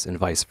clockwise and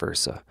vice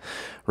versa,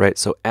 right?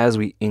 So as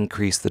we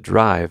increase the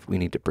drive, we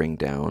need to bring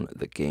down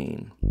the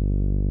gain.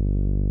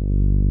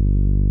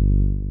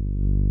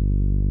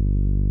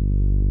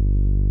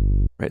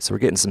 Right, so we're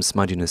getting some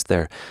smudginess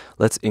there.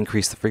 Let's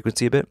increase the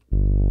frequency a bit.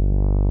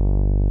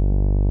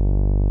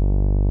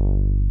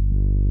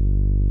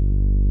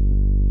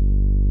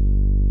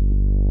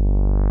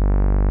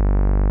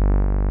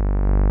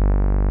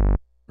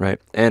 Right,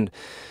 and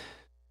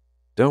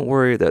don't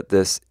worry that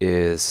this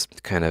is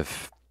kind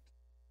of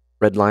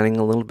redlining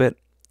a little bit.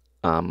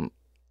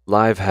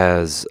 Live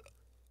has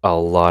a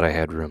lot of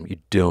headroom. You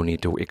don't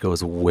need to, it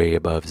goes way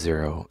above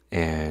 0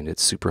 and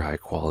it's super high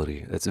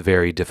quality. It's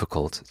very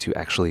difficult to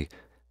actually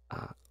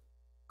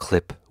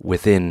clip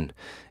within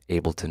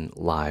Ableton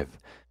Live.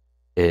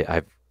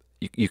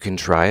 You can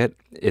try it.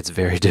 It's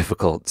very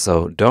difficult,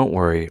 so don't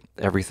worry.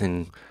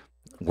 Everything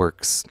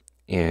works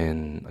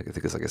in, I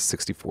think it's like a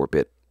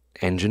 64-bit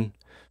engine.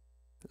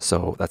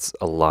 So that's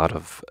a lot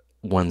of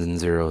ones and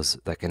zeros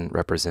that can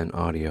represent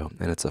audio,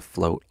 and it's a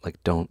float.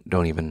 Like don't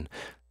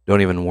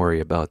even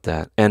worry about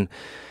that. And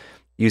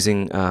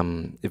using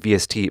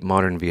VST,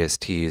 modern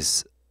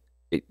VSTs,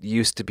 it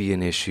used to be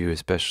an issue,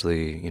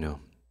 especially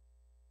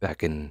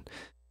back in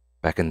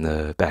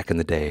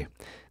the day.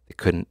 They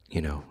couldn't,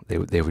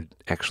 they would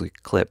actually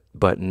clip,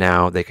 but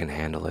now they can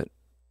handle it.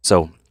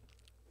 So,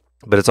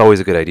 but it's always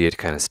a good idea to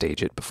kind of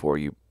stage it before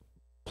you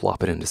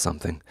plop it into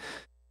something,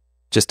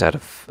 just out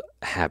of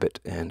habit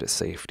and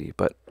safety.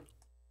 But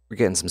we're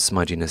getting some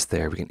smudginess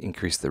there. We can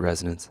increase the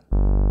resonance.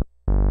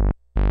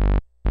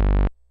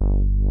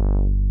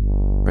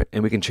 Right,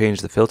 and we can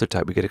change the filter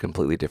type. We get a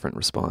completely different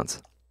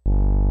response.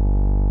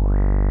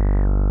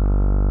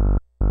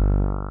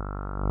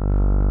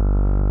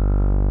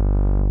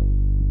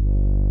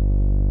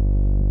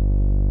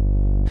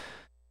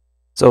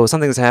 So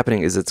something that's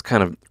happening is it's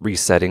kind of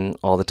resetting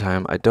all the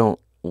time. I don't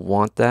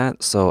want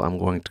that, so I'm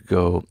going to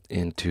go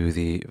into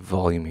the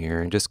volume here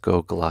and just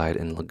go glide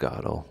and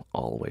legato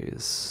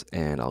always,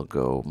 and I'll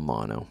go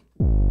mono.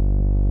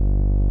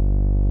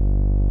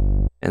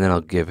 And then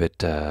I'll give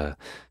it a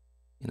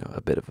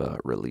bit of a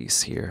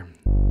release here.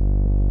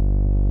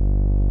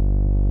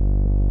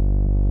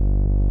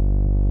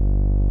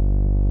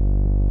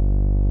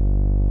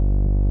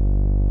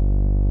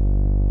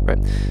 Right.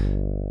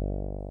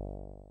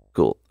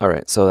 Cool. All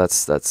right, so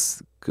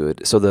that's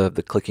good. So the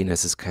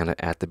clickiness is kind of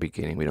at the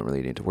beginning. We don't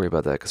really need to worry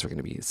about that because we're going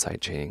to be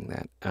sidechaining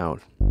that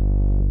out.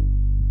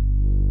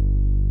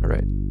 All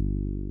right.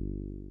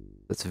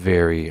 That's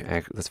very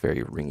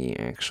ringy,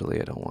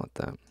 actually. I don't want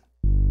that.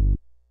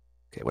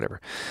 Okay, whatever.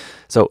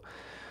 So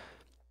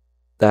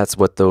that's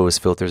what those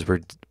filters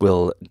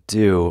will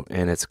do,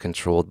 and it's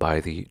controlled by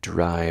the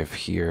drive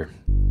here.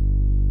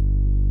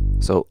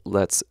 So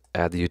let's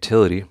add the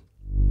utility.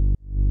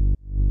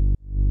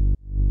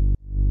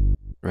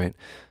 Right,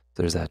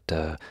 there's that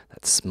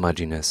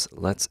smudginess.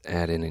 Let's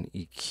add in an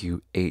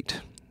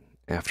EQ8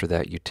 after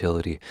that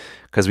utility,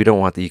 because we don't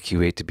want the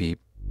EQ8 to be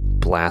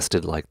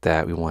blasted like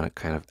that. We want it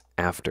kind of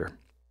after,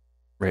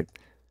 right?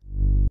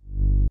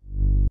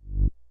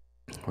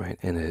 Right,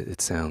 and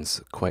it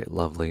sounds quite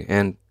lovely.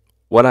 And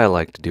what I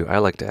like to do, I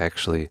like to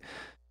actually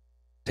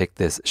take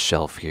this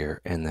shelf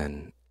here and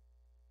then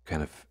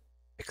kind of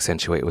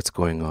accentuate what's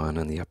going on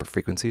in the upper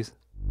frequencies.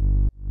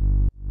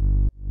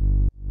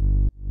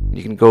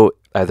 You can go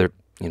either,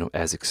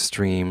 as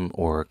extreme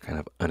or kind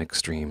of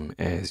unextreme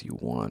as you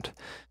want.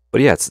 But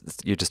yeah,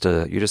 you're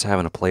just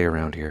having a play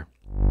around here.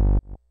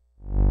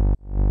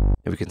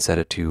 And we can set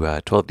it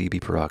to 12 dB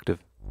per octave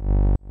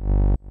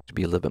to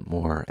be a little bit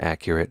more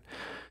accurate.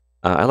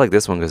 I like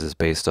this one because it's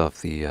based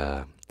off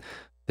the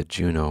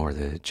Juno or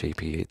the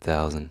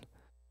JP8000.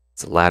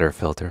 It's a ladder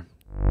filter.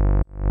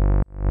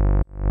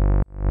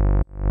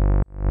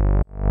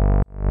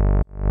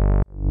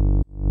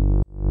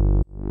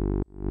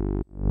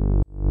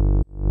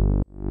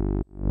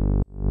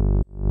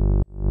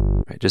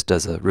 It just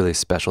does a really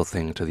special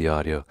thing to the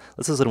audio.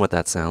 Let's listen to what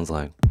that sounds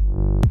like.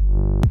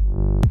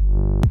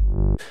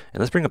 And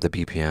let's bring up the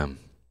BPM.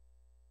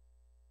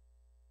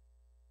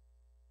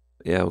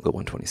 Yeah, we'll go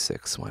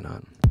 126, why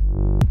not?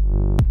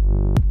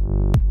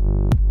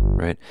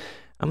 Right?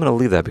 I'm going to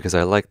leave that because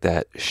I like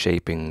that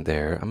shaping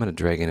there. I'm going to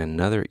drag in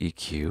another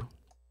EQ,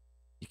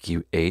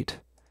 EQ8,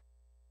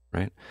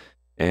 right?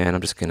 And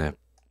I'm just going to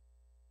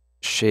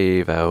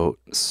shave out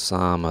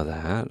some of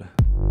that.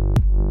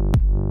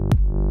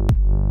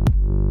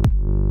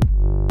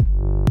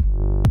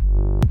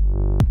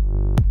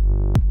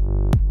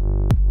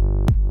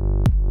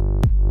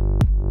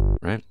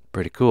 Right?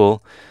 Pretty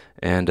cool.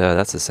 And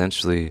that's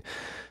essentially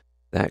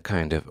that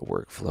kind of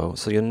workflow.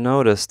 So you'll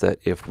notice that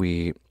if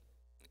we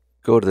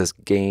go to this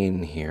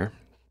gain here,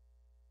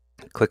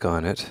 click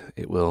on it,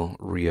 it will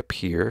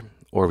reappear,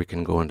 or we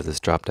can go into this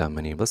drop-down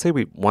menu. Let's say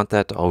we want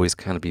that to always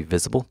kind of be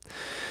visible.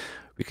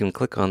 We can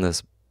click on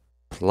this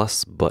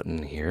plus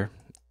button here,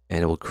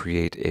 and it will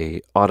create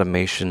a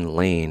automation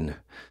lane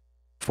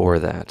for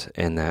that,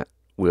 and that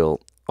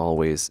will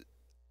always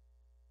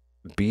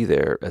be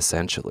there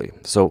essentially.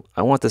 So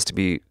I want this to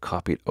be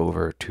copied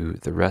over to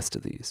the rest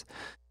of these.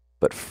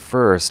 But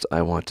first,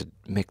 I want to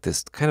make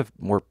this kind of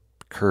more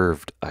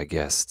curved, I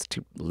guess. It's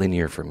too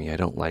linear for me. I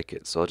don't like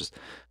it. So I'll just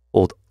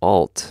hold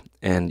Alt,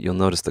 and you'll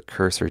notice the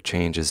cursor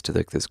changes to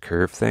like this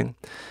curve thing.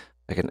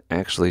 I can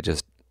actually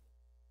just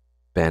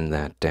bend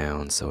that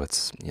down so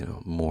it's,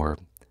 more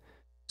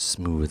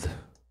smooth,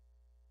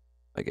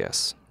 I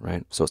guess,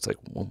 right? So it's like,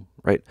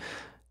 right?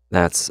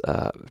 That's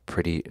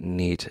pretty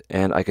neat.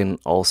 And I can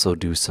also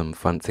do some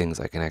fun things.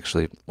 I can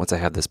actually, once I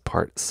have this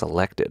part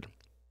selected,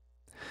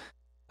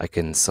 I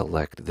can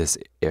select this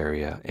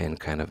area and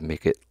kind of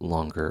make it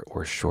longer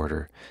or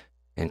shorter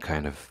and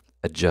kind of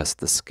adjust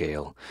the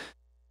scale.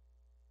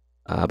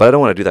 But I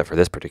don't want to do that for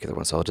this particular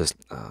one, so I'll just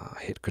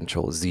hit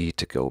Control Z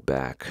to go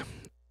back.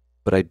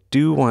 But I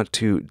do want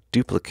to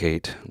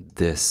duplicate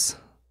this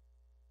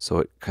so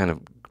it kind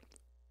of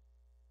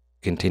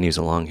continues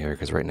along here,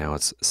 because right now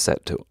it's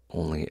set to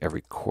only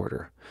every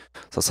quarter.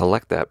 So I'll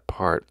select that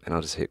part and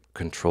I'll just hit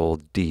Control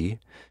D,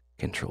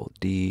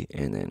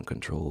 and then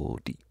Control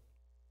D.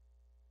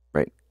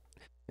 Right?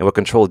 And what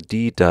Control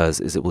D does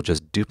is it will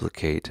just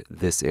duplicate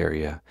this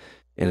area,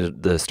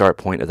 and the start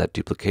point of that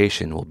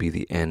duplication will be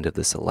the end of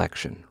the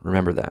selection.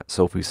 Remember that.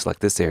 So if we select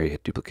this area,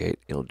 hit duplicate,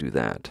 it'll do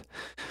that.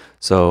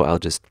 So I'll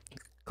just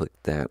click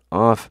that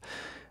off.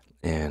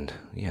 And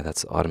yeah,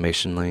 that's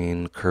automation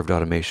lane, curved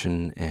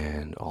automation,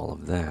 and all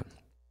of that.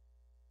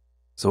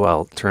 So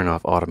I'll turn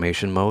off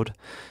automation mode,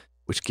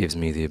 which gives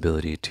me the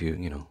ability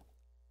to,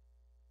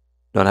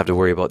 not have to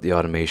worry about the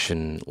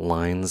automation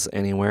lines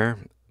anywhere.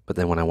 But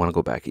then when I want to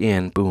go back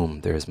in,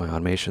 boom, there's my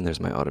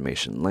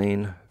automation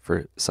lane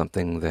for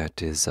something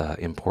that is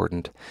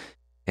important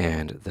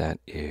and that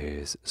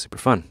is super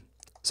fun.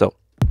 So,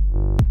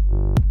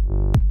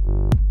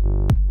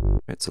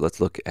 right, so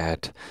let's look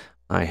at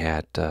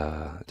hi-hat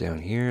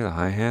down here, the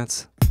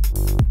hi-hats.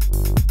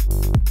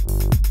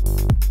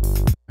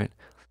 Right.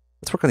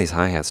 Let's work on these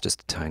hi-hats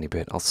just a tiny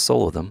bit. I'll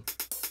solo them.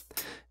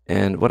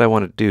 And what I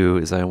want to do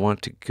is I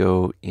want to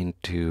go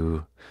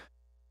into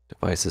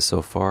devices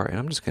so far, and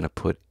I'm just going to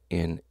put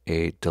in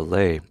a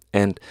delay.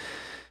 And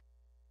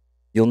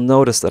you'll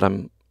notice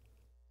that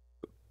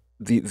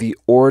the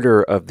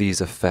order of these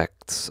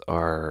effects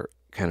are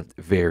kind of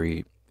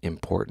very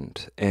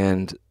important.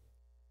 And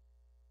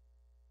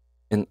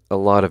in a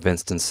lot of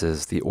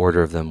instances, the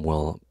order of them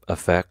will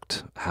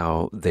affect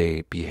how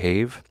they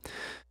behave.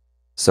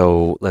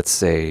 So let's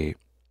say,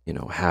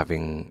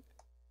 having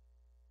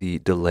the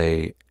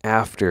delay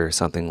after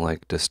something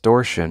like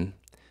distortion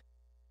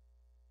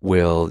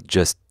will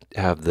just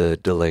have the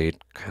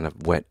delayed kind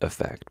of wet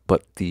effect.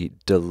 But the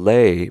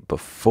delay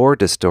before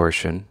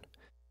distortion,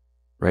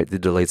 right, the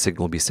delayed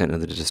signal will be sent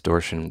into the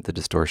distortion. The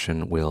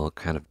distortion will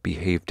kind of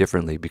behave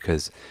differently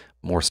because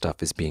more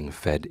stuff is being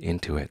fed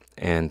into it.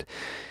 And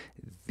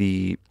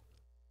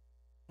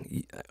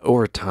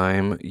over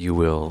time, you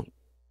will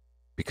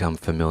become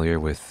familiar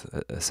with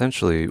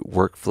essentially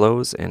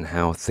workflows and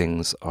how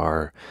things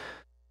are,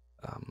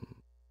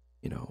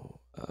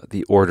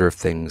 the order of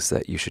things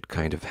that you should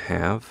kind of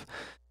have.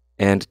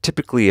 And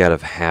typically out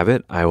of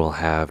habit, I will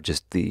have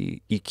just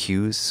the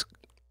EQs,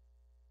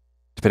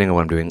 depending on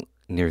what I'm doing,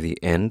 near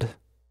the end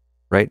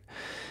right?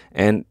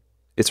 And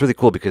it's really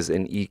cool because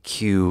an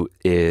EQ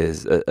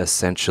is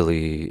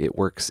essentially, it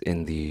works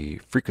in the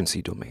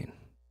frequency domain,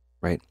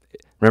 right?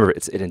 Remember,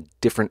 it's in a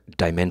different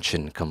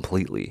dimension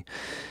completely.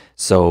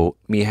 So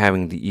me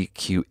having the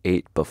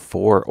EQ8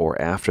 before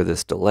or after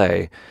this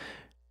delay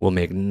will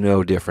make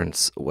no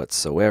difference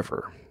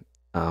whatsoever,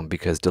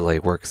 because delay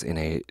works in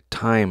a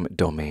time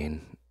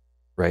domain,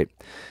 right?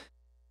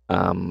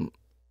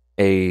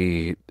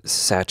 A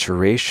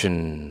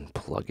saturation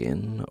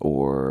plugin,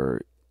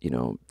 or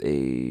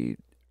a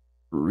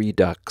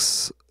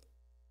redux,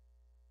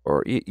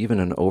 or even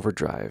an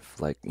overdrive,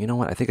 like, you know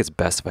what, I think it's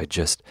best if I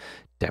just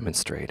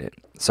demonstrate it.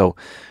 So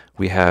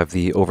we have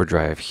the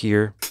overdrive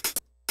here,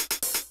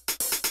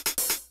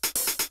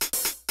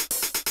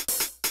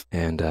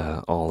 and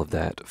all of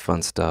that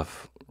fun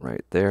stuff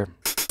right there,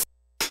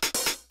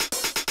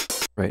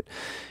 right?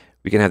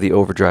 We can have the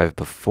overdrive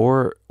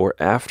before or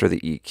after the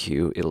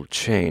EQ. It'll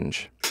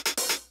change.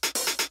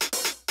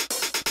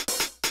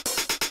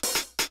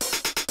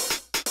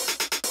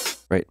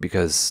 Right,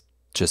 because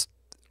just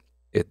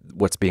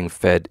what's being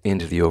fed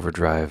into the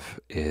overdrive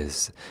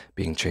is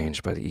being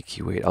changed by the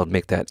EQ8. I'll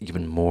make that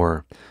even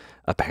more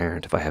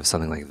apparent if I have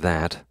something like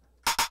that.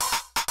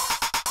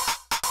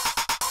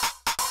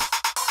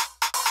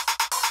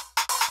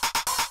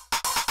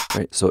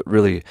 Right, so it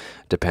really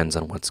depends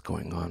on what's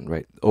going on,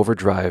 right?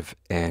 Overdrive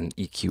and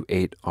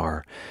EQ8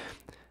 are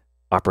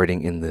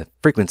operating in the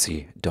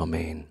frequency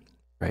domain,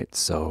 right?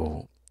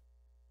 So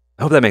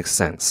I hope that makes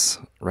sense,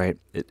 right?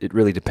 It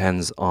really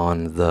depends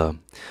on the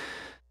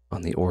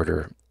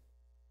order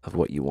of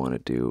what you want to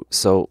do.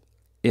 So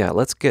yeah,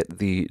 let's get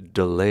the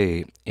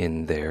delay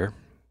in there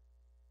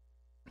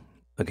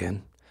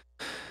again.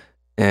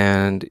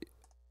 And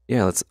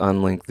yeah, let's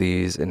unlink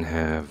these and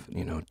have,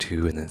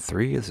 2 and then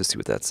 3. Let's just see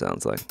what that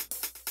sounds like.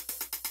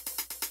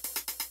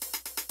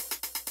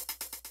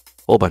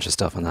 Whole bunch of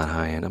stuff on that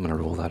high end. I'm going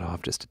to roll that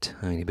off just a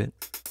tiny bit.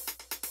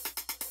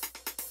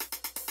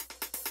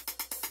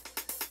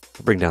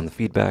 Bring down the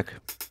feedback.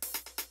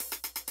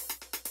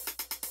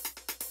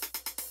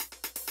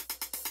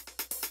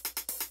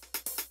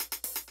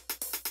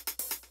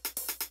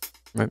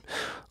 Right,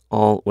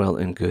 all well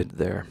and good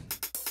there.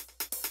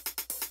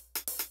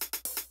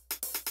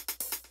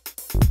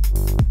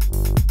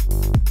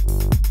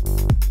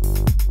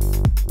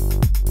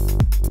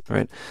 All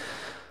right,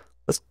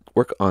 let's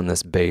work on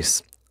this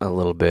bass a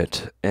little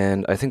bit,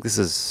 and I think this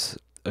is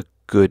a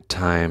good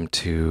time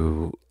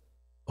to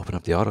open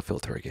up the auto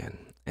filter again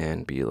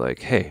and be like,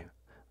 hey,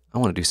 I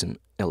want to do some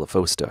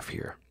LFO stuff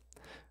here.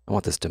 I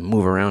want this to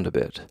move around a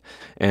bit,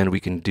 and we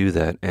can do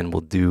that, and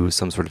we'll do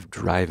some sort of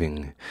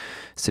driving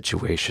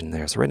situation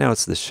there. So right now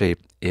the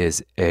shape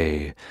is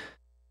a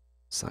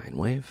sine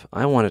wave.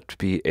 I want it to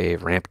be a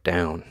ramp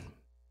down,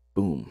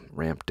 boom,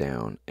 ramp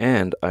down,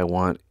 and I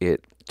want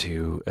it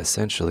to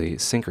essentially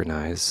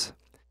synchronize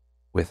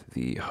with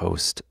the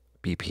host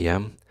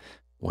BPM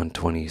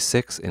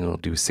 126, and it'll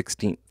do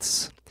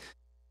 16ths.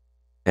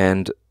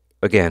 And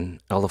again,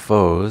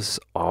 LFOs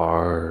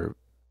are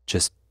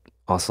just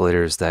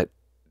oscillators that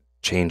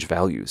change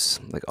values,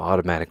 like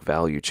automatic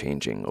value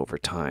changing over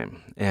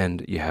time.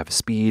 And you have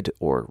speed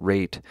or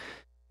rate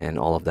and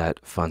all of that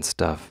fun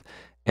stuff.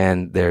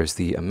 And there's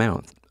the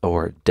amount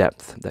or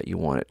depth that you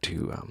want it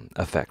to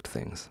affect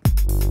things.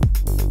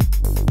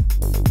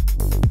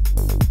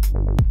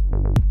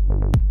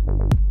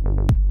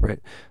 Right.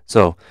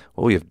 So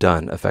what we have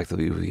done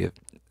effectively, we have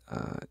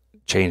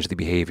changed the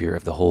behavior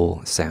of the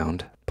whole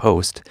sound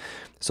post.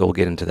 So we'll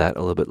get into that a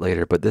little bit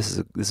later. But this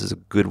is a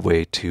good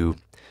way to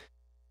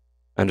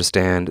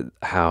understand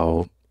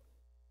how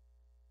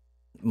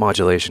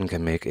modulation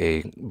can make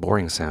a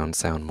boring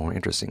sound more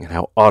interesting, and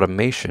how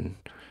automation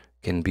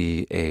can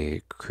be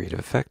a creative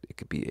effect. It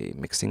could be a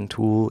mixing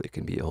tool. It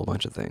can be a whole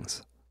bunch of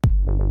things.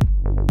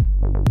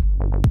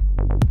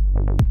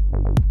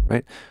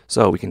 Right?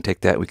 So we can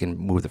take that, we can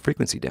move the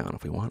frequency down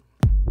if we want.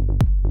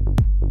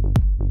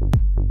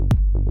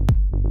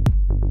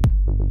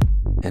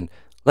 And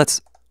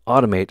let's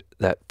automate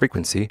that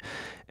frequency,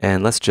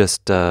 and let's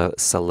just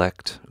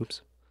select,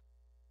 oops.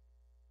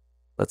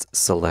 Let's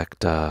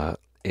select a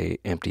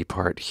empty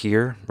part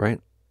here, right?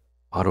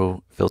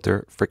 Auto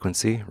filter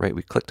frequency, right?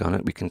 We clicked on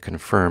it. We can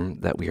confirm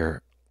that we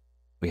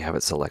have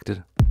it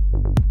selected.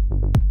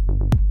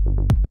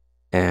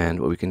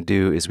 And what we can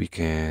do is we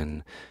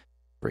can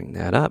bring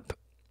that up.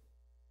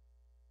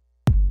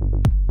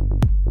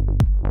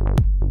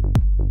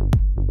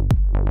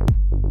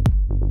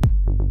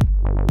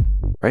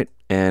 Right?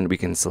 And we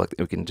can select,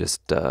 we can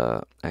just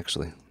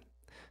actually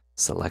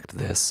select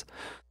this,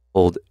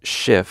 hold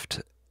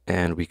Shift,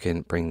 and we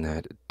can bring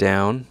that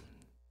down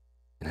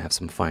and have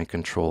some fine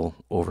control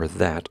over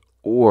that.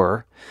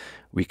 Or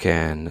we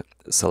can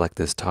select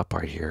this top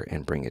part here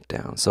and bring it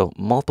down. So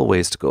multiple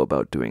ways to go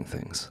about doing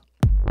things.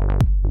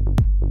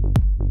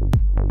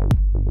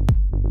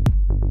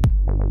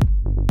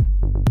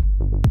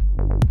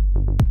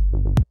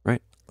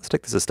 Right, let's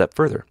take this a step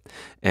further.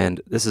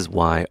 And this is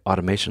why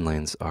automation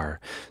lanes are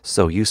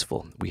so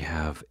useful. We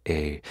have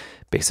a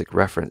basic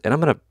reference, and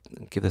I'm going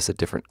to give this a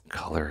different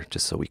color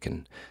just so we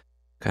can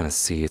kind of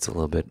see. It's a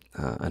little bit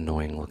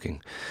annoying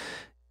looking.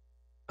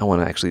 I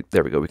want to actually,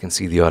 there we go, we can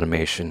see the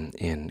automation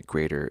in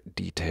greater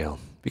detail.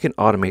 We can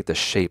automate the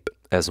shape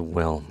as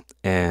well,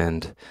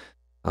 and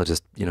I'll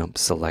just,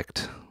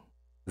 select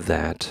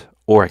that,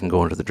 or I can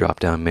go into the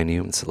drop-down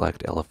menu and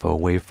select LFO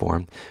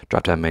waveform.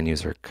 Drop-down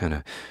menus are kind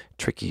of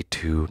tricky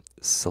to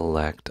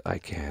select. I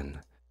can,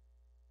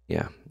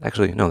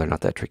 actually, no, they're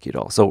not that tricky at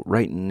all. So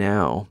right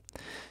now,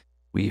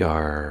 we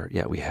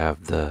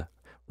have the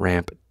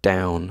ramp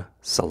down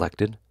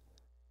selected.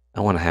 I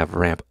want to have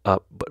ramp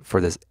up, but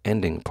for this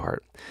ending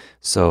part.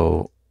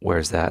 So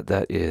where's that?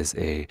 That is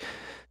a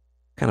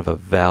kind of a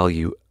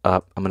value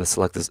up. I'm going to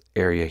select this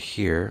area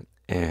here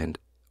and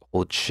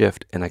hold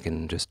shift, and I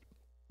can just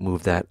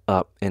move that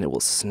up and it will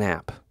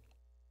snap.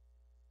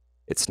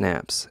 It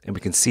snaps, and we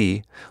can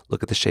see,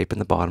 look at the shape in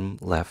the bottom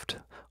left,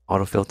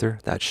 auto filter,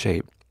 that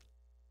shape,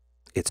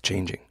 it's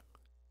changing,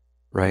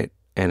 right?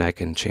 And I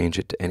can change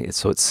it to any,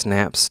 so it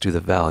snaps to the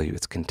value.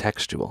 It's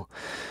contextual,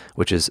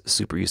 which is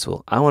super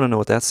useful. I want to know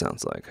what that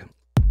sounds like.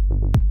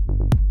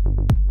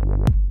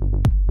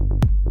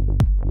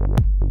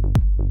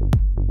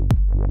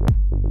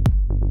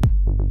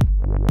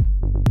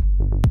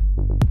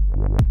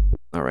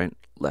 All right,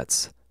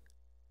 let's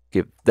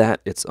give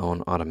that its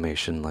own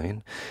automation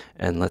lane,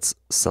 and let's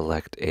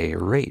select a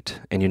rate.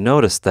 And you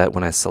notice that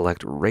when I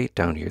select rate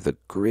down here, the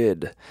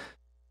grid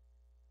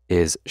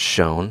is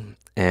shown,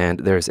 and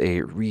there's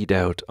a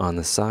readout on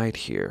the side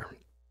here.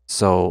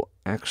 So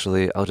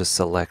actually, I'll just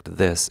select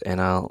this,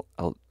 and I'll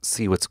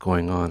see what's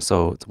going on.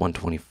 So it's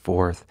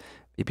 1/24th.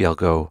 Maybe I'll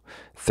go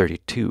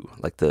 32.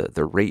 Like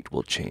the rate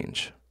will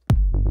change.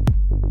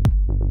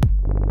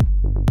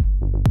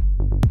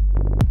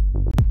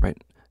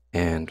 Right,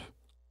 and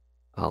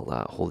I'll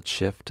hold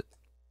shift,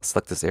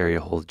 select this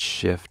area, hold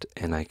shift,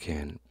 and I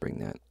can bring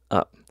that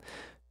up.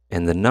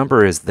 And the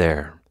number is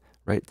there,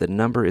 right? The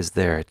number is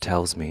there, it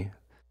tells me.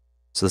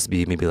 So this would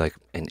be maybe like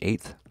an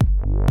 1/8.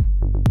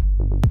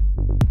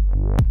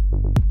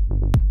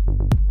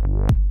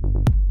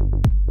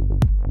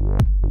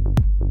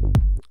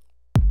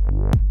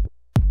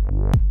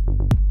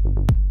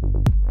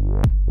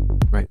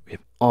 Right, we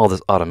have all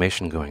this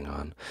automation going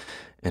on,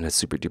 and it's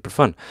super duper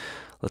fun.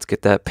 Let's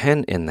get that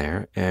pen in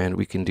there, and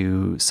we can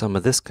do some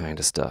of this kind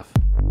of stuff.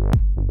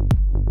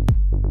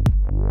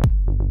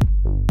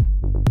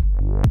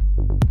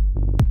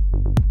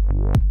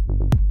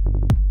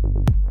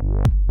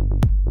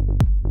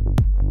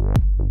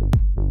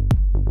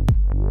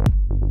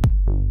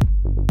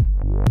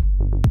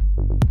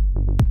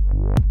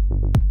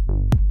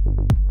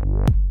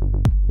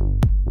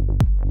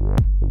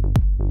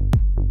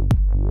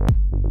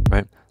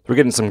 We're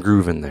getting some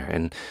groove in there,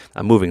 and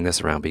I'm moving this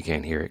around, but you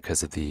can't hear it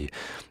because of the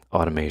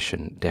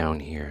automation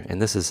down here.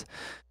 And this is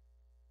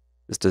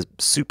just a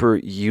super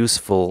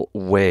useful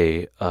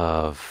way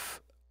of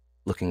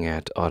looking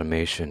at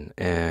automation,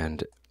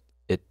 and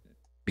it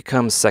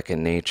becomes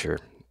second nature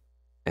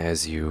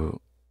as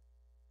you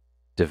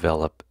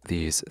develop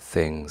these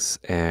things.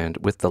 And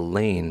with the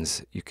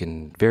lanes, you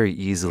can very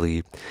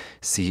easily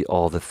see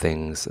all the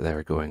things that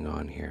are going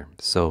on here.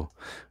 So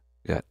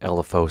we got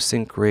LFO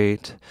sync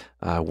rate,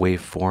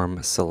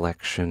 waveform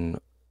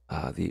selection,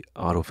 the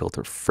auto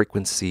filter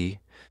frequency,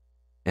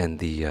 and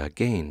the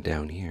gain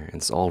down here. And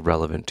it's all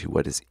relevant to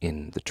what is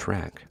in the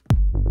track.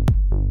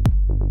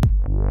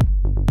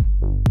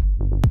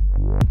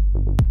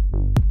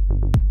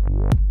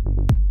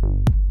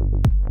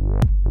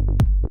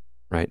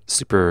 Right,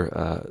 super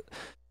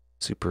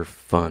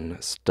fun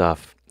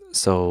stuff.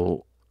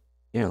 So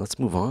yeah, let's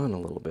move on a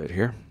little bit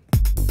here.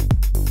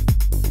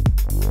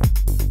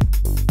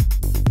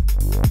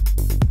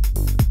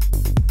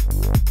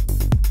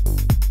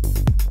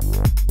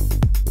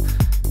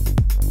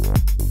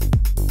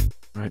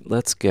 Right,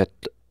 let's get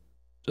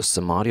just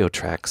some audio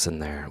tracks in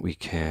there. We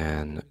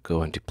can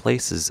go into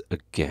places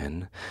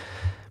again,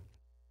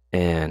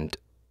 and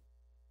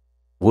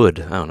wood,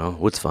 I don't know,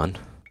 wood's fun.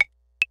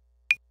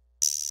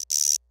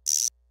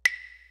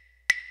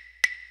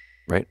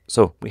 Right,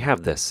 so we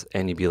have this,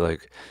 and you'd be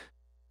like,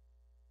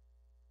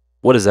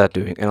 what is that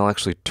doing? And I'll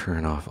actually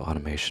turn off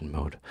automation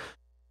mode.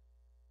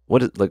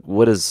 What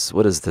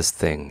is this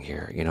thing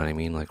here? You know what I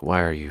mean? Like,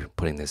 why are you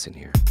putting this in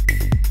here?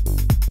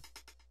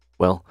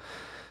 Well,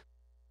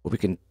 what we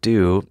can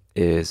do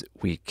is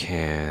we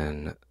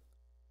can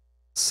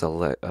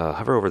select,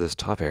 hover over this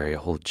top area,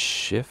 hold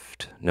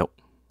shift,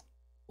 nope,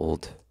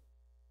 hold,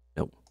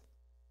 nope,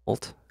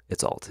 alt,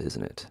 it's alt,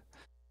 isn't it?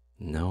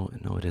 No,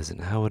 it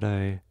isn't. How would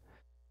I,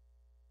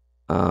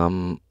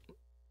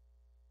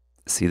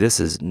 see, this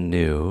is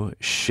new,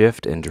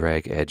 shift and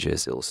drag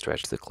edges, it'll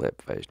stretch the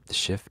clip. If I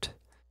shift,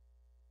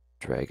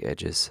 drag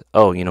edges,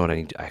 oh, you know what,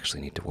 I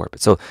actually need to warp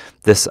it. So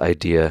this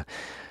idea,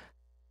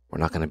 we're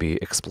not going to be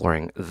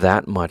exploring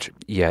that much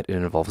yet. It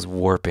involves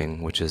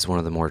warping, which is one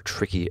of the more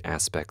tricky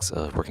aspects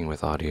of working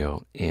with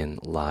audio in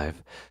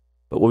live.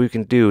 But what we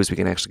can do is we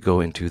can actually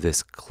go into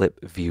this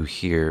clip view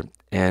here,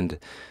 and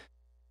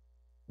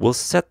we'll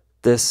set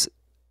this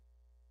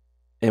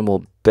and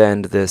we'll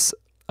bend this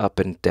up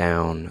and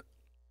down,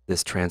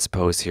 this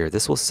transpose here.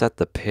 This will set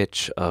the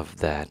pitch of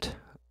that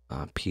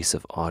piece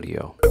of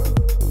audio.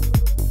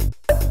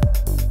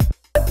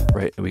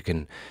 Right? And we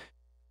can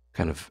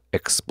kind of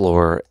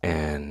explore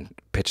and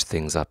pitch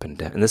things up and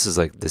down. And this is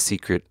like the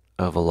secret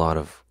of a lot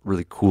of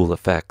really cool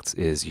effects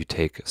is you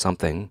take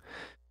something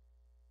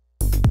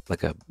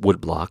like a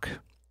wood block,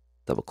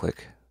 double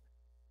click,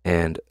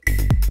 and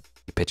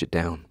you pitch it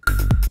down.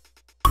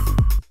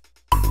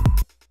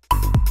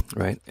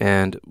 Right?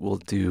 And we'll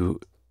do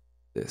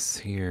this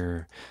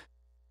here,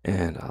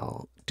 and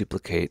I'll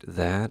duplicate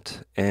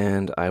that,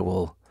 and I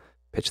will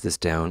pitch this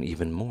down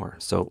even more.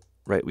 So,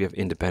 right, we have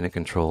independent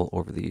control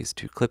over these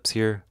two clips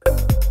here.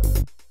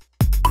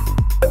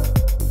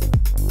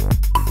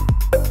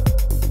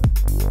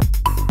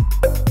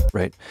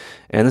 Right?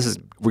 And this is,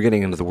 we're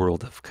getting into the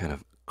world of kind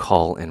of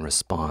call and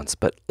response,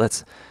 but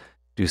let's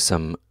do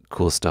some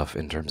cool stuff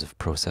in terms of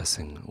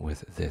processing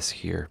with this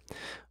here.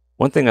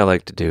 One thing I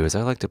like to do is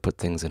I like to put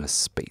things in a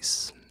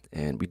space,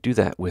 and we do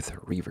that with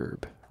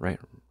reverb, right?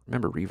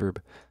 Remember reverb?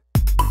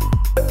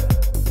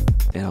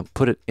 And I'll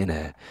put it in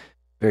a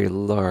very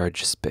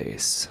large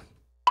space.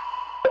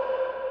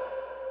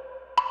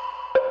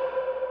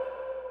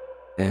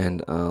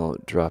 And I'll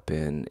drop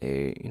in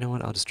a, you know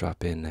what, I'll just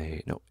drop in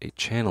a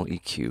channel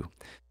EQ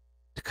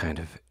to kind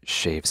of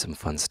shave some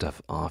fun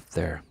stuff off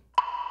there.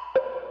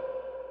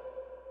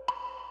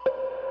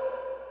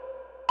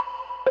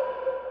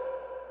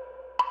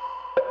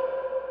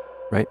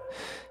 Right?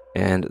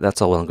 And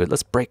that's all well and good.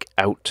 Let's break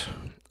out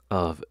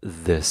of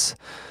this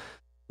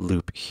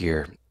loop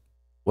here.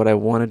 What I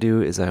want to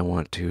do is I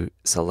want to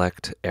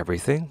select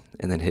everything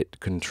and then hit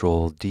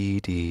Control D,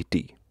 D,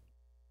 D.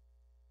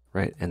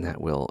 Right? And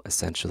that will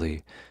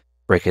essentially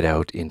break it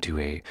out into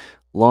a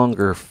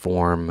longer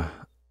form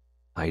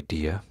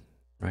idea.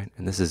 Right?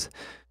 And this is,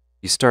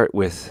 you start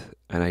with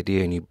an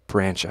idea and you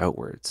branch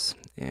outwards.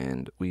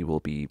 And we will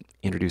be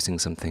introducing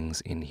some things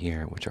in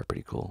here which are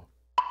pretty cool.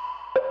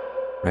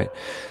 Right?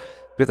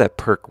 With that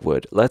perk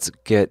wood, let's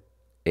get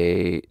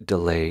a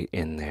delay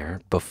in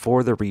there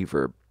before the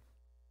reverb.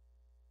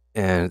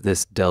 And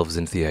this delves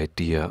into the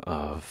idea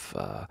of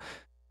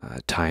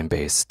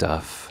time-based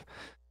stuff.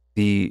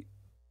 The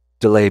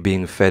delay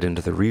being fed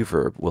into the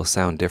reverb will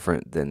sound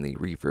different than the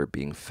reverb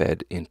being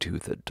fed into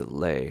the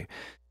delay.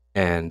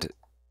 And,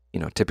 you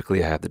know,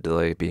 typically I have the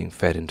delay being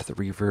fed into the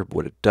reverb.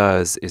 What it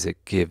does is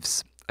it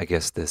gives, I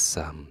guess, this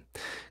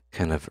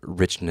kind of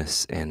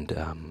richness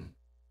and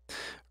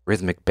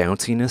rhythmic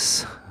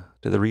bounciness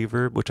to the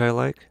reverb, which I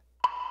like.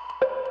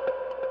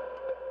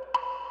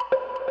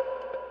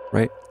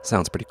 Right?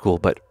 Sounds pretty cool,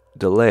 but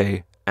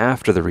delay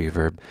after the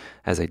reverb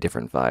has a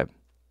different vibe.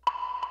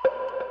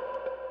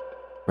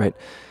 Right?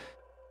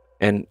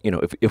 And, you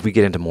know, if we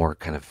get into more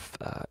kind of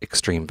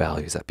extreme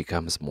values, that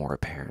becomes more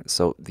apparent.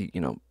 So,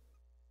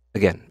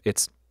 again,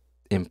 it's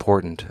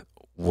important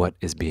what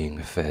is being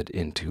fed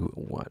into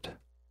what.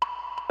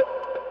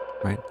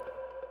 Right?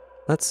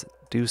 Let's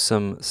do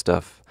some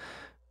stuff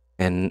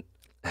and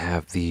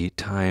have the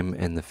time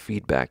and the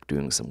feedback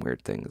doing some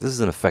weird things. This is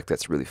an effect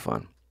that's really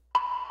fun.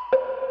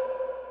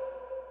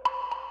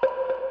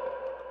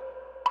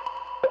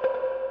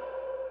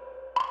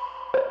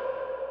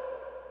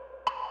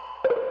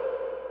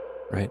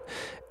 Right?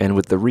 And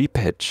with the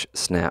repitch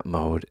snap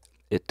mode,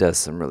 it does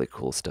some really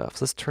cool stuff.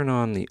 So let's turn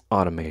on the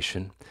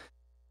automation.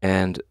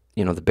 And,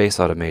 you know, the bass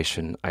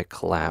automation, I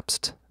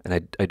collapsed.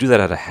 And I do that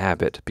out of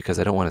habit because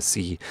I don't want to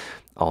see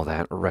all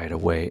that right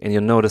away. And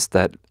you'll notice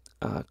that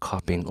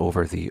copying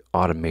over the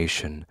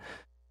automation,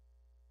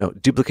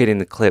 duplicating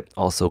the clip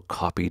also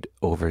copied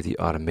over the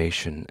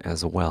automation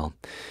as well.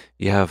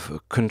 You have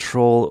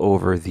control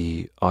over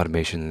the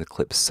automation and the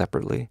clip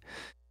separately.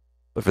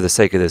 But for the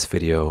sake of this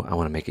video, I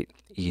want to make it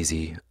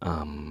easy.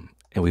 And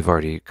we've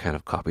already kind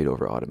of copied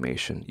over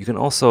automation. You can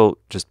also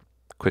just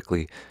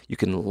quickly, you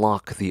can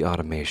lock the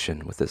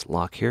automation with this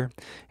lock here,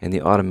 and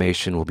the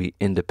automation will be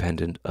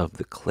independent of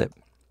the clip.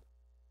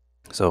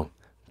 So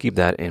keep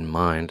that in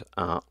mind.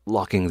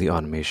 Locking the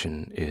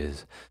automation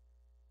is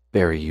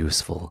very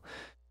useful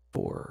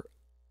for,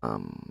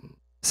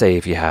 say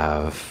if you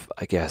have,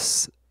 I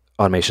guess,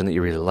 automation that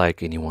you really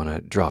like and you want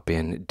to drop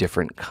in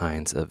different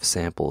kinds of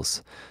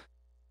samples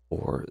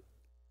or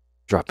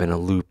drop in a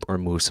loop or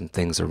move some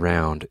things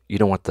around. You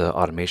don't want the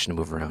automation to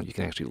move around. You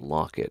can actually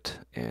lock it,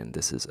 and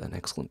this is an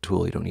excellent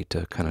tool. You don't need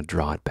to kind of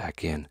draw it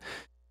back in.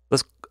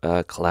 Let's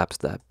collapse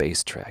that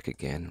bass track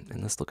again,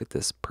 and let's look at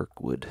this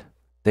Perkwood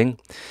thing,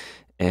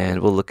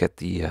 and we'll look at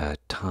the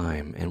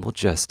time, and we'll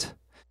just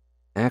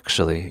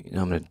actually,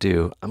 I'm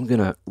going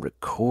to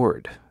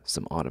record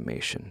some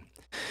automation.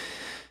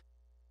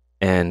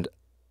 And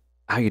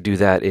how you do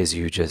that is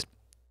you just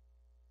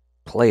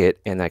play it,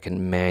 and I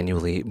can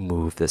manually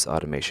move this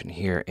automation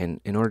here.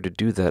 And in order to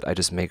do that, I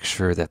just make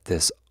sure that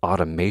this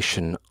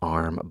automation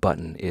arm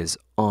button is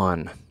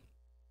on,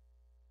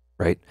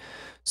 right?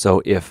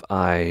 So if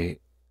I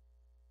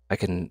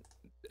can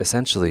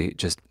essentially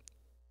just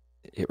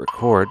hit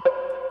record.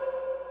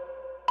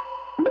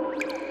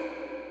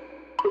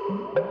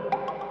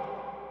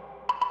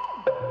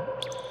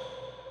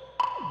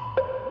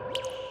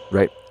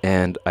 Right,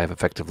 and I've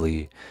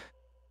effectively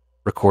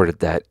recorded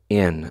that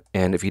in.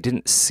 And if you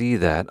didn't see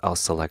that, I'll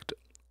select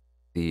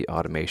the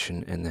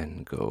automation and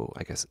then go,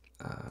 I guess,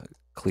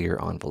 clear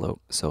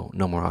envelope. So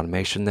no more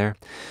automation there.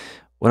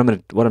 What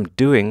I'm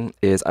doing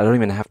is I don't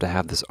even have to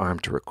have this arm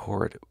to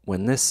record.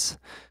 When this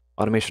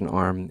automation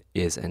arm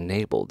is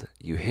enabled,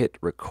 you hit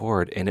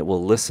record and it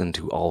will listen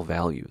to all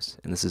values.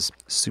 And this is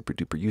super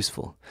duper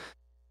useful.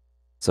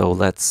 So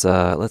let's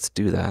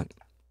do that.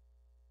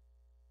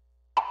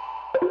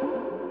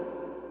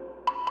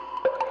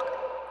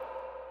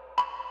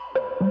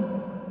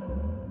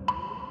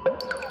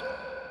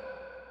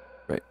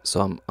 Right,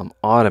 so I'm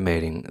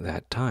automating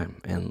that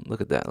time, and look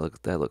at that. Look,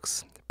 that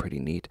looks pretty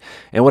neat.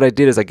 And what I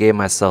did is I gave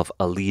myself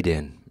a lead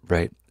in,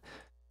 right?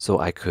 So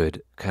I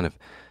could kind of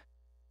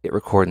hit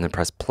record and then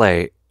press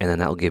play, and then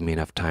that'll give me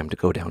enough time to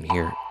go down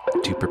here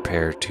to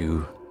prepare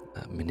to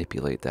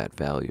manipulate that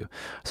value.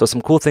 So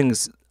some cool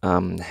things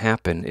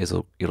happen is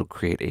it'll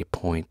create a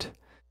point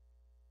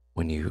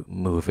when you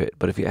move it.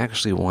 But if you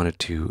actually wanted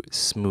to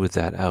smooth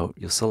that out,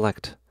 you'll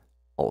select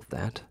all of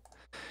that.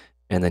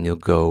 And then you'll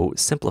go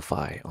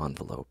simplify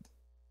envelope.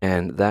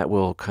 And that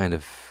will kind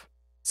of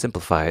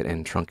simplify it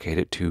and truncate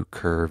it to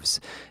curves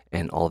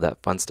and all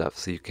that fun stuff.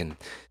 So you can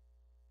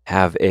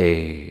have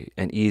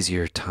an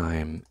easier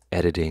time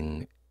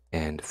editing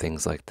and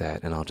things like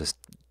that. And I'll just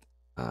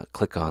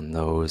click on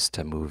those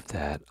to move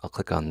that. I'll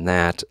click on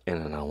that,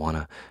 and then I want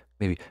to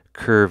maybe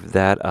curve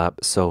that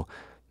up so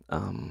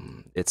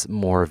it's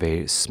more of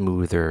a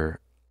smoother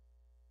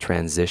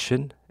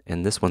transition.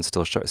 And this one's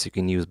still sharp, so you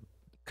can use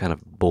kind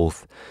of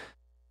both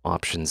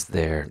options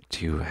there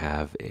to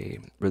have a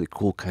really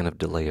cool kind of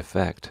delay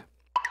effect.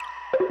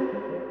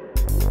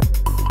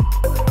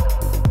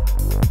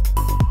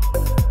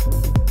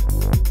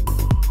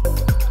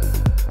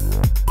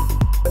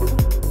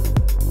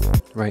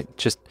 Right,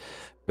 just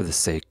for the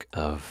sake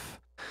of,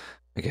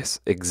 I guess,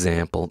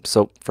 example.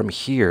 So from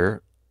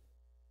here,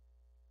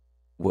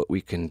 what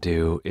we can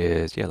do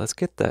is, yeah, let's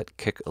get that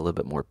kick a little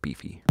bit more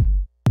beefy.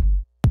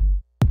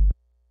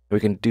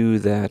 We can do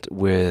that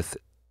with,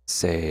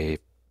 say,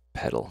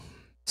 pedal.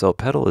 So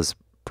pedal is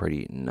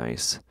pretty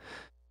nice.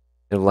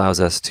 It allows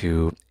us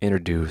to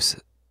introduce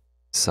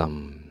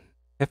some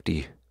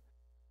hefty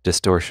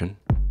distortion.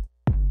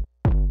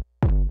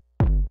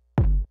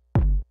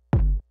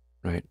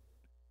 Right?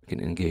 We can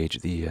engage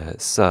the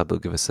sub. It'll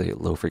give us a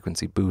low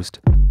frequency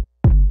boost.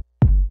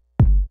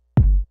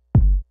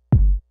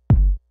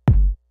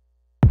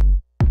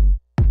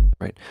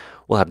 Right?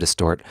 We'll have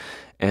distort,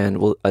 and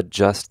we'll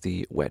adjust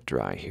the wet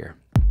dry here.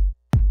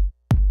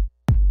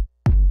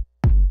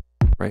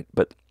 Right?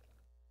 But,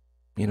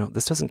 you know,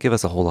 this doesn't give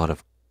us a whole lot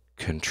of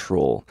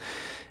control.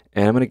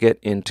 And I'm going to get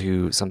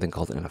into something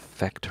called an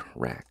effect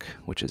rack,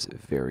 which is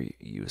very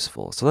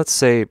useful. So let's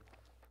say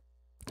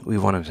we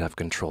wanted to have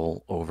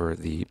control over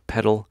the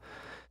pedal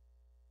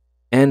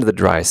and the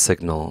dry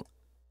signal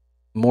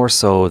more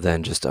so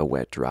than just a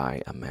wet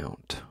dry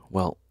amount.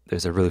 Well,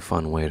 there's a really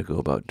fun way to go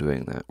about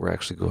doing that. We're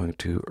actually going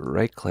to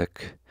right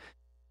click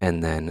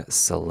and then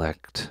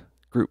select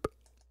group.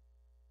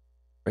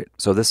 Right.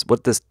 So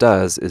what this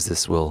does is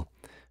this will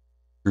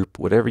group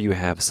whatever you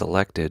have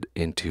selected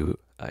into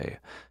a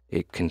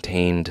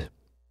contained,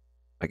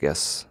 I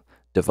guess,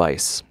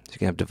 device. So you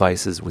can have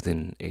devices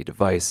within a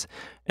device,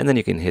 and then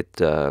you can hit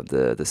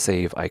the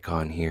save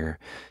icon here,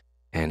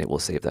 and it will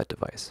save that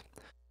device.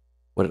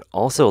 What it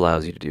also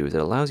allows you to do is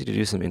it allows you to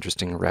do some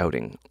interesting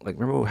routing. Like,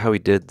 remember how we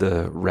did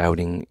the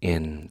routing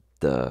in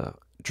the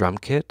drum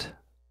kit?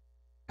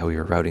 How we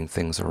were routing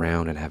things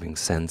around and having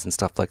sends and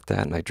stuff like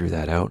that, and I drew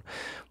that out.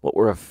 What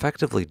we're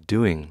effectively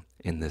doing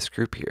in this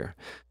group here,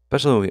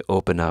 especially when we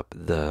open up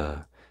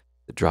the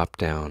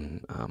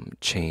drop-down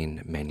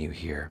chain menu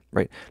here,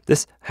 right?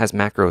 This has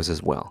macros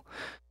as well.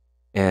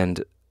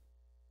 And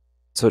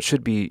so it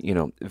should be, you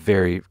know,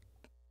 very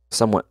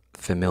somewhat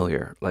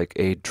familiar. Like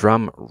a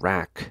drum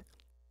rack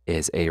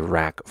is a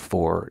rack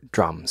for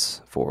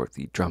drums, for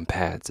the drum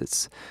pads.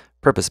 It's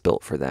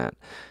purpose-built for that.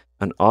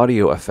 An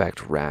audio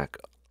effect rack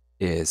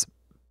is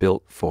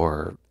built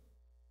for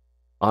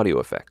audio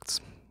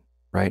effects,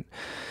 right?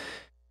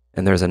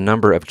 And there's a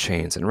number of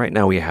chains, and right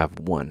now we have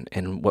one,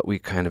 and what we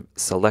kind of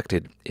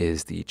selected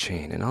is the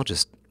chain, and I'll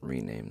just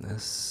rename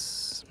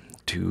this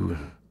to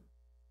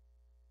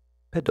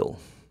pedal.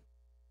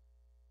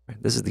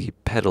 Right? This is the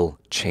pedal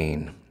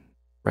chain,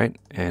 right?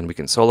 And we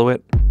can solo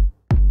it,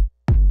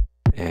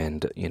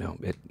 and you know,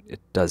 it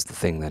does the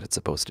thing that it's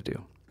supposed to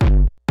do.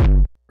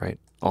 Right?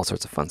 All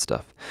sorts of fun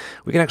stuff.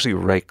 We can actually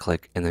right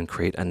click and then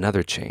create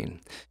another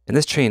chain. And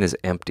this chain is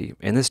empty.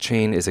 And this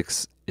chain is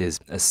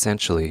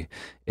essentially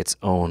its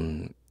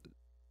own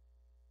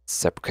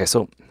separate. Okay,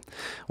 so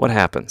what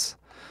happens?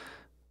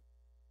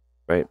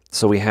 Right?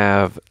 So we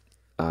have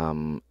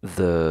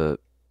the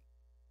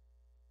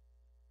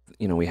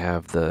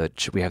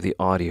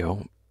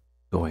audio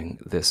going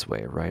this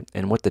way, right?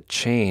 And what the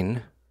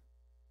chain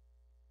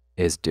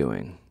is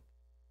doing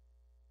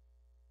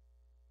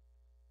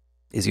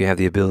is you have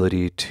the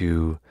ability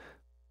to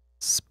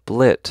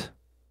split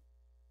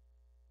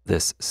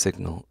this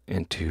signal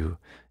into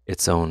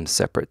its own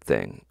separate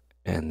thing.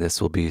 And this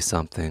will be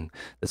something,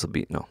 this will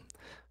be, no,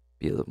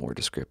 be a little more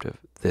descriptive.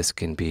 This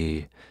can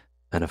be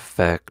an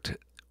effect,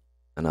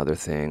 another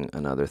thing,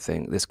 another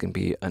thing. This can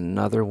be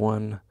another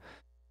one,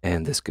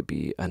 and this could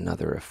be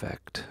another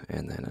effect,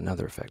 and then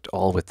another effect,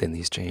 all within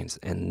these chains.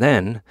 And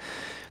then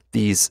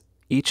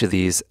each of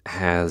these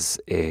has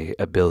a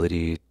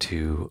ability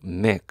to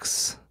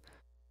mix,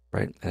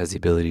 right? It has the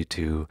ability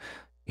to,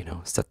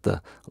 set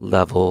the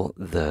level,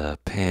 the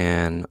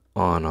pan,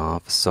 on,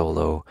 off,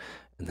 solo,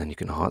 and then you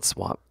can hot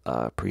swap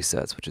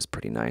presets, which is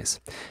pretty nice.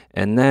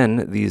 And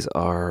then these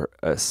are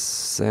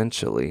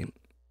essentially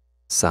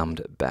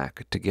summed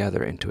back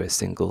together into a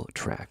single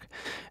track.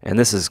 And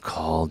this is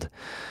called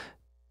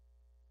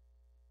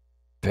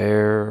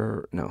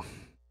I'm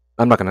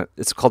not gonna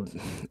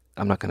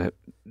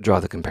draw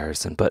the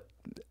comparison, but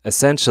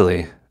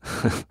essentially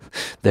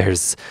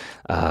there's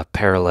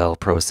parallel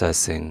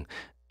processing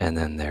and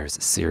then there's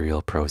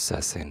serial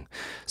processing.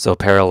 So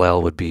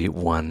parallel would be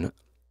one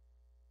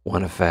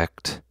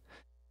effect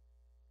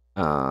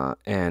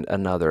and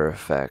another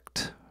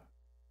effect,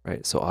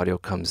 right? So audio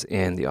comes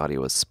in, the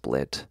audio is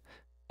split,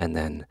 and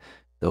then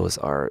those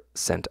are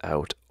sent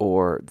out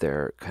or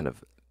they're kind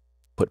of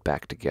put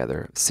back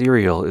together.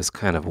 Serial is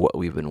kind of what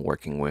we've been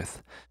working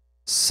with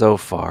so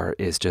far,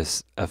 is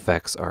just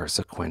effects are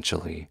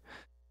sequentially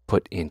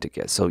put in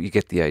together. So you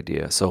get the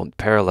idea. So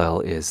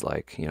parallel is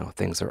like,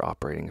 things are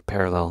operating in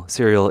parallel.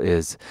 Serial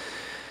is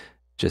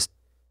just,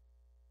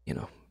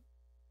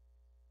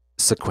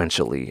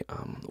 sequentially,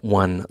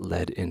 one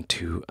led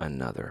into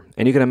another.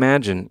 And you can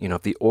imagine,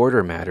 if the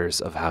order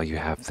matters of how you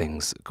have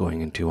things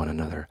going into one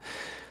another,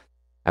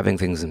 having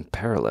things in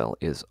parallel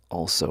is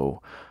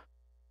also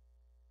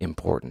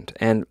important.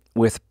 And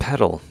with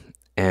pedal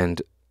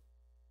and,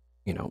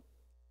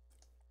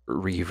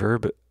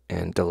 reverb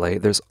and delay,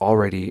 there's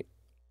already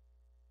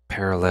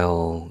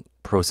parallel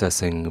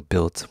processing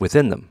built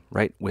within them,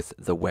 right? With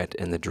the wet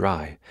and the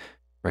dry,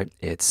 right?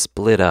 It's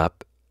split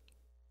up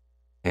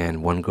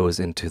and one signal goes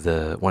into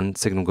the,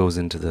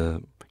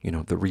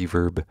 the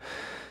reverb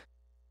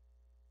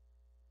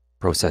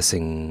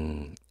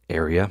processing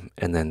area,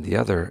 and then the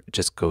other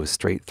just goes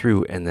straight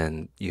through, and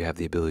then you have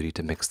the ability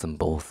to mix them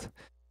both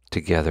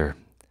together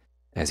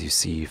as you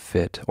see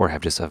fit, or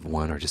just have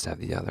one or just have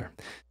the other.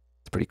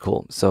 It's pretty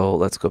cool. So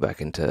let's go back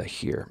into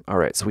here. All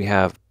right, so we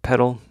have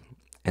pedal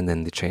and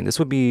then the chain. This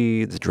would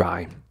be the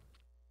dry,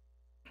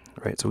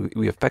 right? So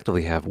we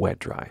effectively have wet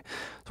dry.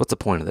 So what's the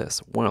point of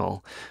this?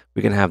 Well,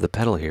 we can have the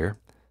pedal here.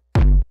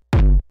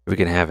 We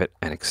can have it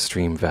at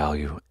extreme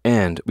value,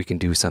 and we can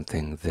do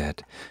something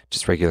that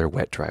just regular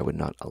wet dry would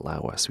not allow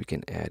us. We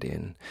can add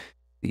in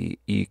the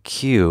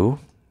EQ,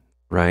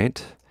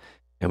 right?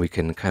 And we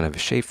can kind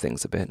of shape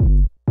things a bit.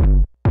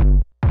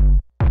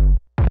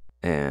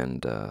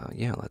 And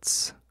yeah,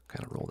 let's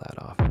kind of roll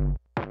that off.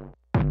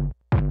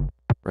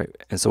 Right,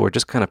 and so we're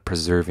just kind of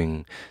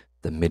preserving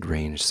the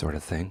mid-range sort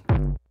of thing.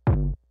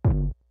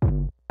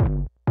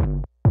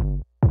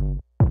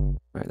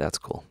 Right, that's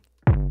cool.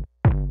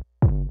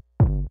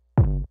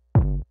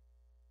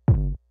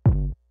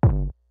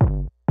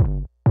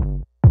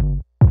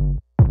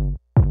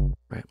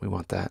 Right, we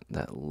want that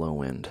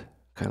low end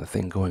kind of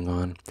thing going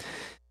on.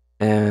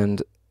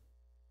 And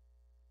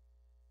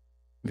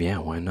yeah,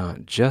 why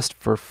not? Just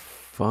for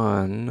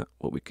fun,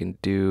 what we can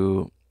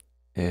do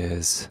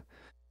is,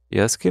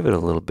 yeah, let's give it a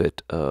little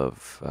bit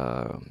of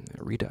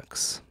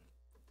redux.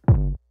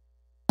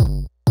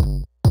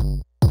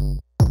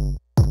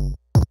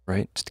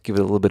 Right, just to give it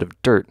a little bit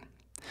of dirt.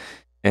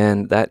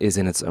 And that is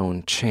in its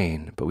own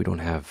chain, but we don't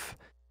have,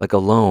 like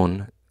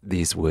alone,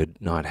 these would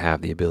not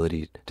have the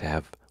ability to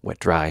have wet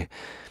dry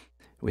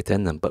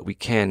within them, but we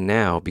can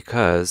now,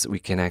 because we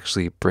can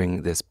actually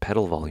bring this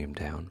pedal volume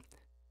down,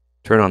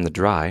 turn on the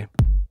dry,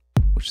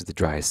 which is the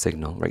driest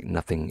signal, right?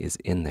 Nothing is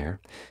in there.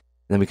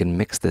 And then we can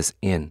mix this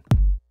in.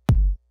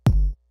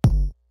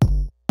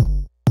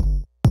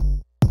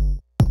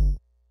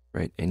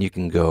 Right? And you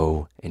can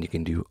go and you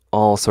can do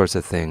all sorts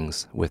of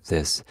things with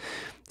this.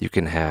 You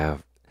can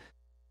have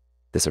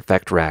this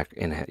effect rack,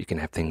 and you can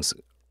have things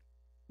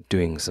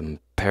doing some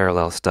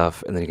parallel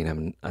stuff, and then you can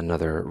have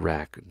another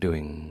rack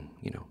doing,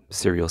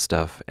 serial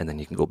stuff, and then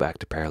you can go back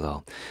to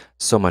parallel.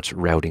 So much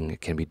routing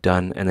can be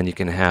done, and then you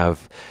can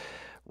have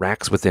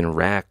racks within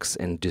racks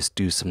and just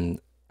do some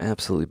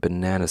absolutely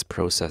bananas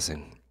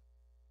processing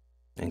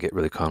and get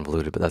really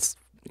convoluted, but that's,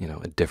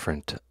 a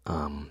different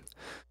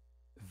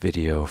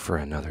video for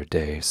another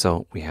day.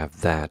 So we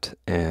have that,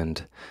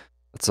 and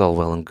that's all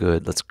well and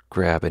good. Let's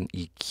grab an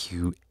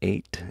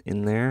EQ8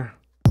 in there.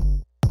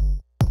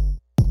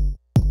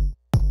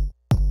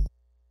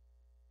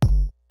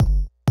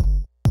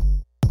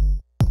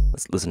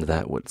 Let's listen to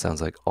that, what it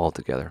sounds like all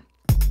together.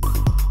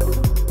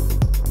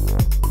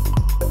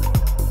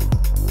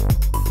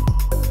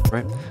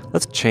 Right,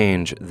 let's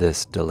change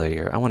this delay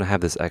here. I want to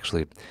have this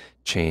actually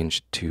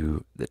change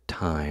to the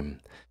time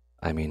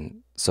I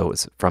mean, so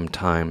it's from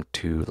time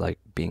to like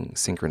being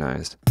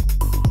synchronized.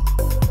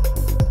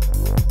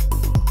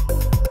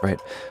 Right.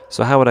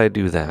 So how would I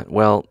do that?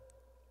 Well,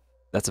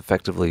 that's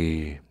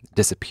effectively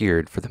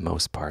disappeared for the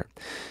most part.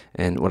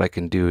 And what I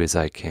can do is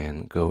I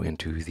can go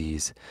into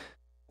these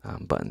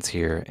buttons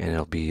here, and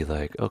it'll be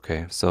like,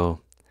 okay, so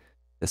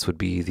this would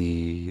be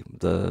the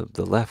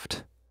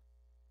left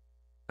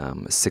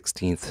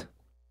 16th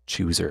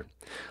chooser.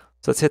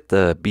 So let's hit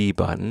the B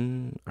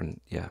button, or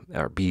yeah,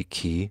 our B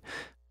key,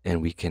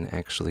 and we can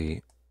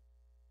actually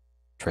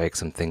drag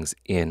some things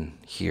in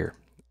here.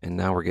 And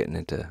now we're getting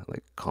into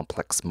like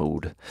complex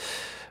mode,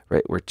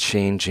 right? We're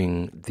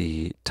changing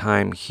the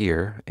time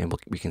here, and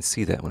we can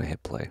see that when I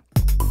hit play.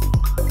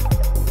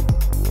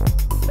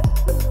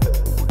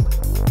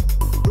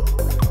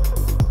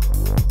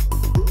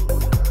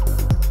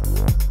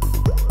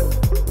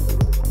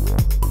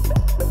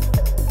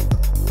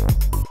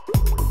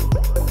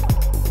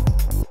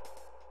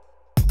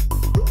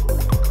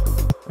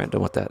 Right,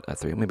 don't want that at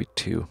 3, maybe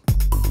 2.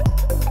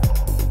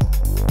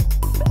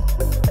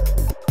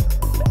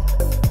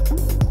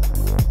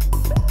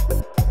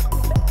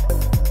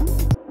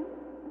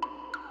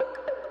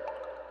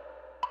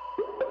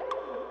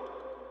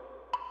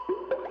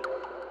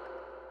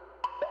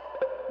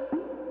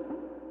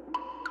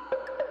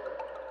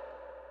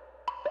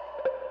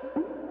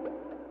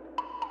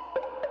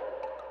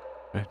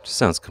 Right, just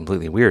sounds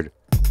completely weird.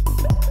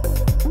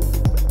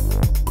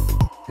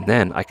 And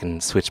then I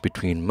can switch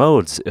between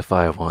modes if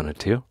I wanted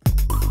to.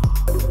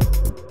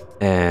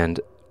 And,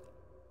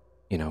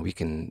 you know, we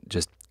can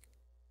just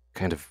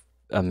kind of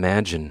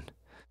imagine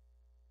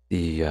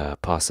the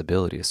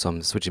possibilities. So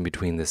I'm switching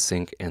between the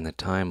sync and the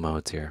time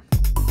modes here.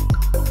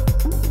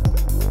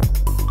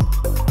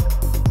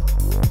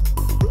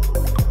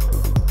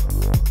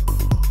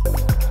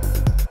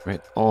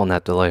 Right, all in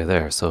that delay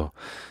there. So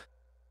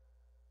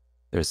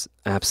there's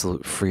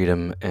absolute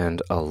freedom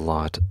and a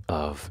lot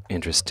of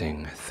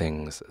interesting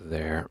things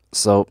there.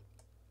 So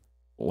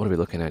what are we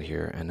looking at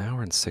here? An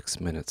hour and 6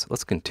 minutes.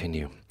 Let's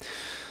continue.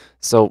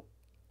 So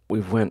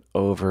we've went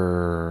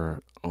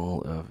over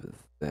all of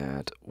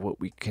that. What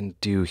we can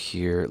do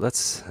here,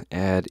 let's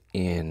add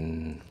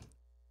in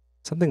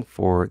something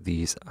for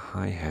these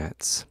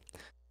hi-hats.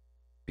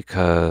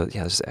 Because,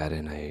 yeah, let's just add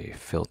in a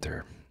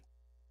filter.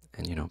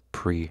 And, you know,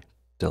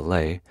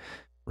 pre-delay.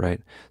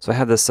 Right, so I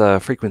have this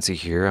frequency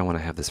here. I want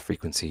to have this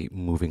frequency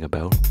moving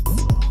about,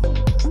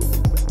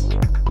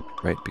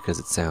 right, because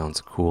it sounds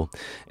cool.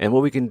 And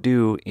what we can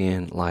do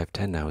in Live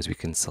 10 now is we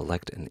can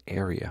select an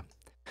area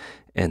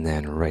and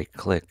then right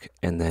click,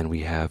 and then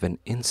we have an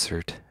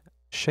insert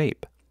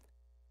shape,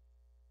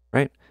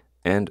 right?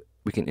 And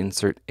we can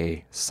insert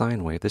a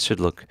sine wave. This should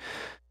look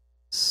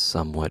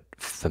somewhat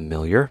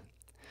familiar.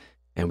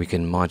 And we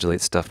can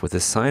modulate stuff with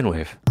this sine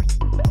wave,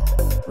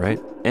 right?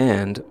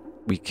 And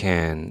we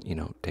can, you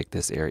know, take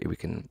this area, we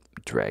can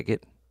drag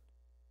it,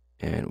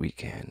 and we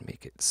can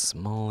make it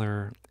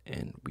smaller,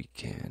 and we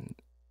can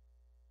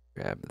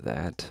grab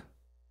that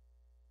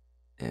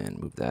and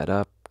move that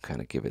up,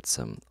 kind of give it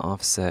some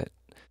offset,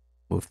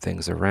 move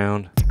things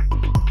around.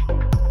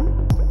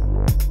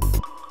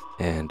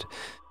 And,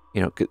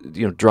 you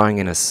know, drawing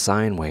in a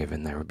sine wave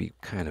in there would be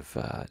kind of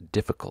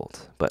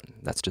difficult, but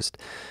that's just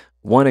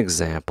one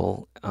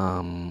example.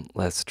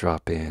 Let's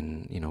drop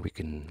in, you know, we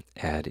can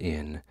add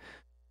in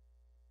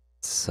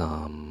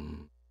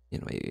some, you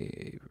know,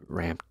 a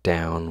ramp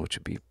down, which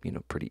would be, you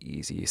know, pretty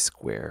easy,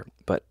 square.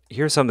 But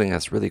here's something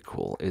that's really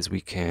cool, is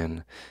we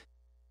can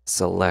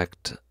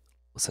select,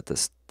 we'll set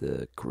this,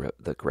 the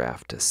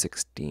graph to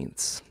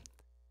 16ths,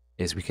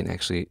 is we can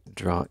actually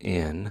draw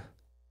in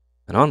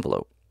an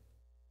envelope,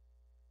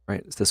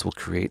 right? So this will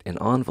create an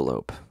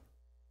envelope,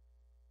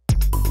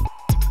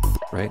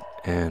 right?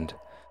 And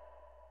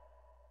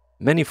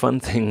many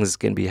fun things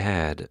can be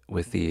had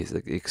with these,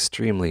 like,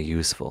 extremely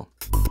useful.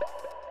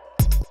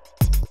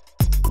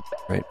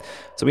 Right,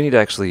 so we need to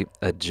actually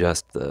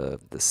adjust the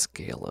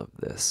scale of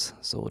this.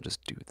 So we'll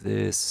just do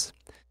this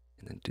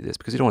and then do this,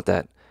 because you don't want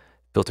that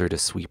filter to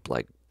sweep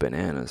like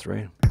bananas,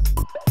 right?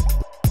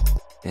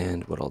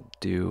 And what I'll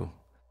do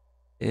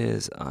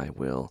is I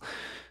will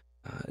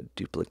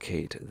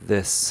duplicate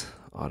this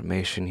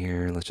automation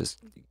here. Let's just,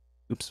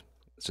 oops,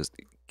 let's just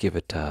give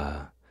it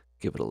a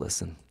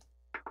listen.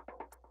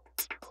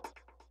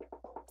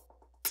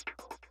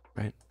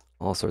 Right,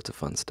 all sorts of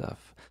fun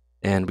stuff,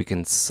 and we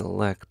can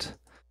select.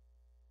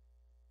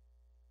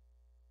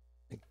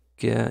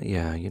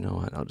 Yeah, you know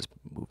what? I'll just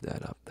move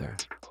that up there.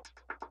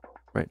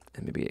 Right,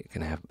 and maybe I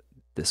can have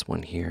this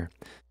one here,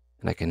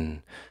 and I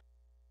can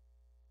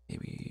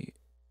maybe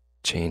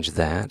change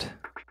that.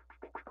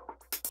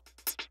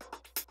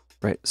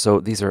 Right,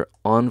 so these are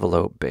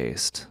envelope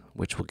based,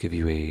 which will give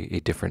you a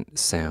different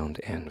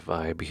sound and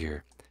vibe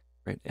here.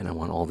 Right, and I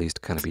want all these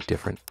to kind of be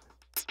different.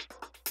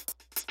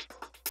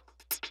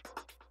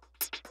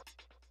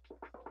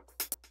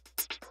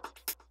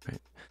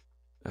 Right,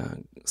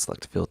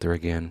 select filter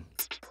again.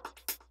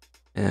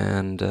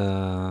 And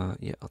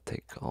yeah, I'll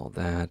take all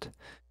that.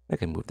 I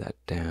can move that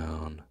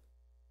down.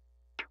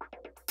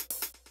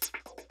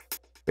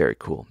 Very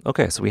cool.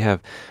 Okay, so we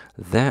have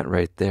that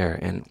right there,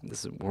 and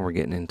this is where we're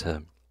getting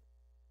into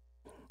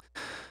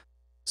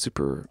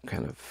super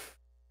kind of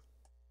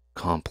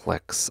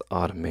complex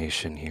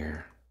automation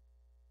here,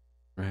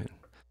 right?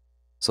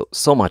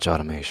 So much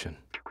automation.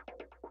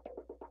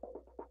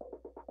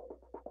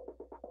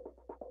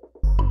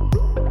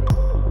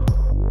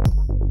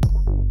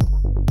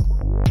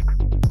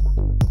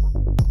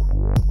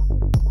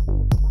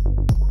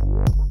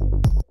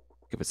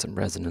 Give it some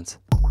resonance.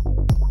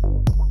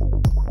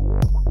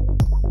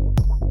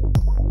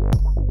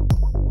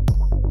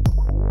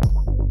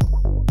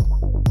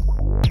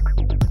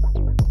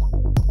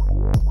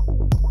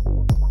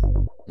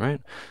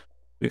 Right?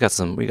 We got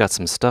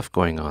some stuff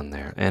going on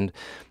there, and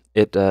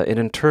it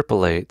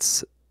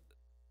interpolates.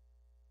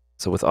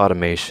 So with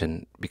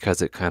automation,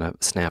 because it kind of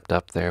snapped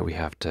up there, we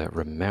have to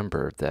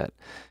remember that,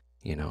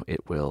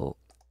 it will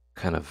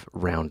kind of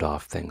round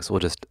off things. We'll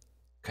just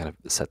kind of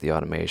set the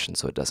automation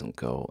so it doesn't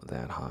go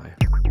that high.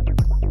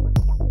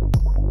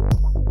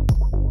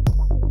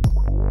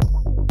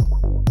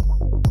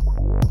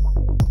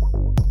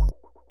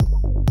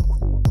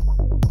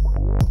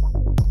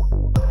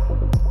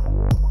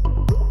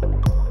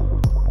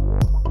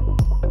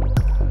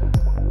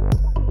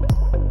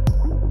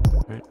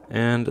 Right.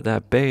 And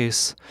that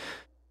bass,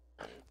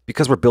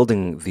 because we're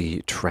building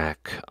the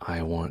track,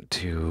 I want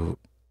to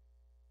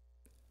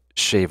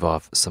shave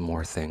off some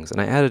more things.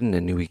 And I added in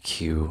a new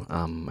EQ.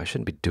 I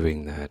shouldn't be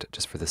doing that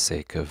just for the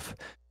sake of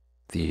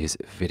these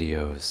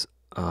videos.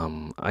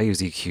 I use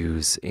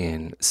EQs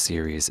in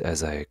series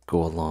as I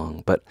go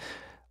along, but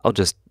I'll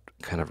just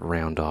kind of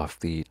round off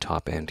the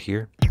top end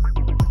here.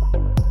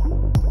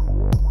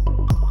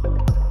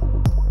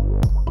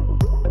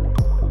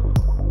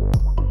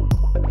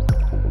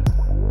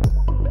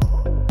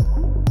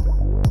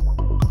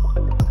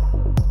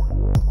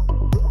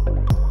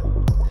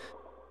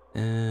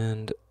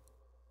 And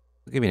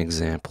I'll give you an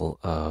example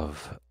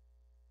of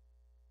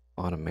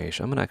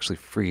automation. I'm going to actually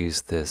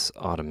freeze this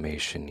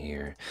automation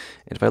here.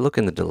 And if I look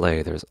in the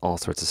delay, there's all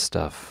sorts of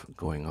stuff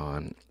going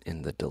on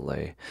in the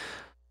delay.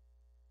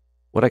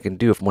 What I can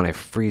do when I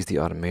freeze the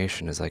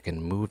automation is I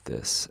can move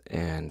this,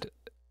 and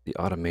the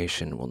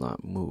automation will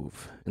not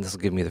move. And this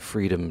will give me the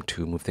freedom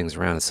to move things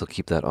around and still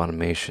keep that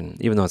automation,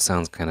 even though it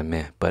sounds kind of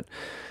meh, but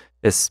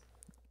it's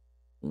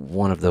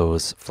one of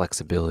those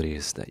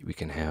flexibilities that we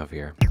can have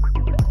here.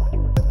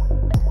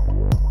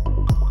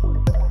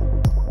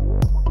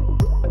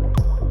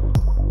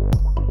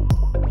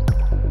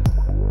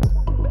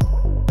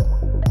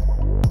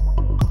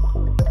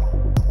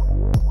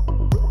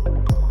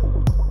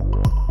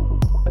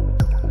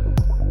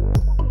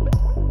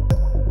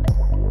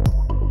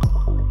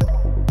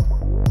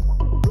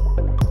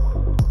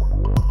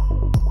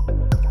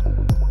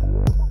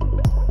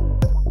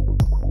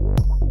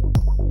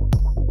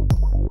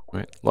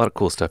 A lot of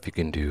cool stuff you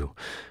can do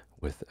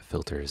with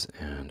filters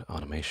and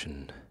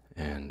automation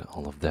and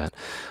all of that.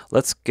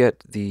 Let's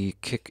get the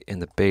kick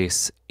and the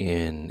bass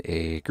in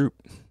a group.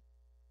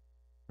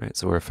 Right,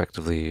 so we're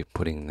effectively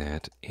putting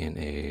that in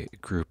a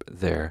group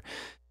there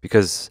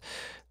because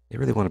they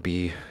really want to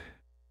be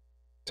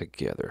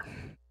together.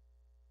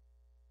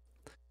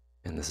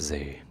 And this is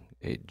a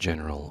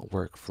general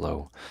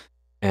workflow.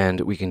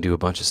 And we can do a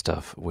bunch of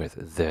stuff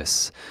with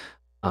this.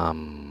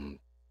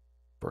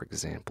 For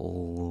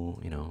example,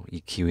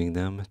 EQing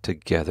them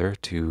together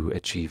to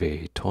achieve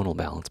a tonal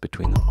balance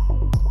between them.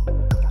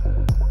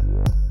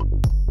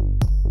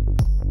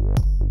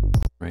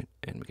 Right,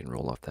 and we can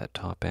roll off that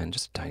top end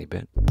just a tiny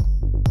bit.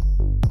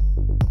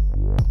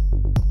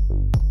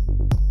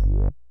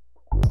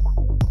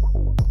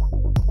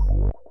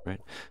 Right,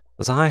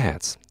 those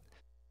hi-hats.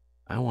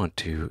 I want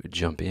to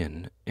jump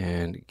in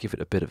and give it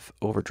a bit of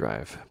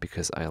overdrive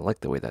because I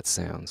like the way that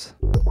sounds.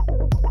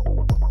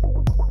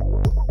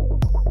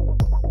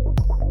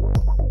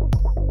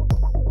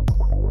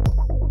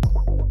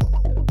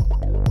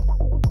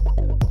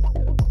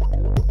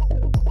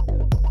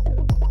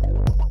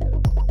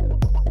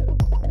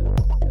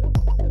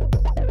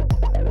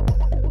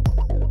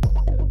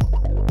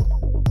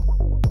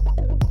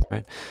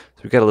 Right?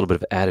 So we've got a little bit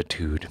of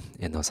attitude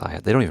in those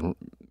hi-hats. They don't even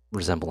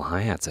resemble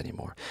hi-hats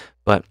anymore,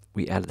 but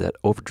we added that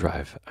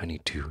overdrive. I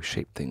need to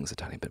shape things a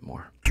tiny bit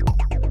more.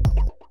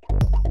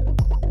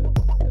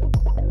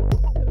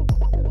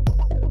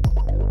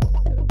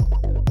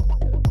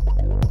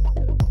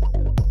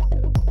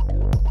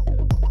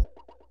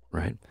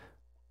 Right?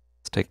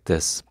 Let's take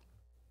this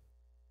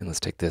and let's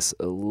take this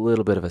a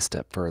little bit of a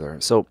step further.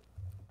 So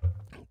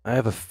I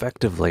have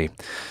effectively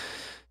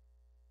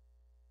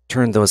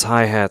turned those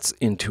hi-hats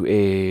into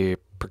a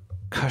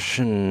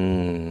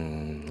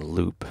percussion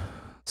loop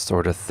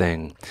sort of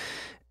thing.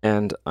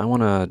 And I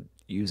want to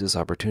use this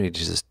opportunity to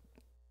just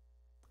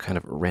kind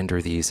of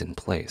render these in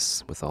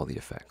place with all the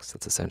effects.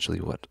 That's essentially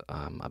what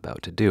I'm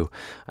about to do.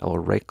 I will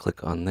right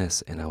click on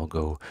this and I will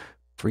go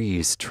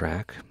freeze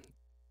track.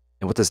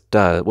 And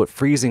what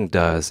freezing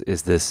does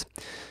is this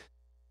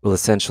will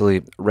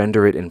essentially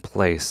render it in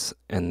place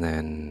and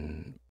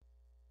then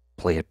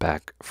play it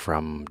back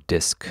from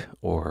disk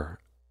or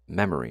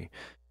memory.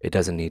 It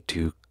doesn't need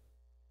to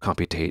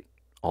computate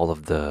all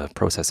of the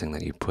processing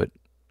that you put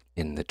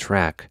in the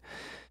track,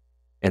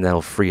 and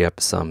that'll free up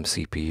some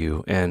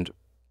CPU. And,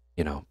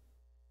 you know,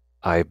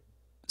 I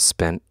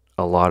spent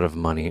a lot of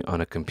money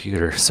on a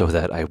computer so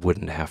that I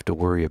wouldn't have to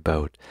worry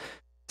about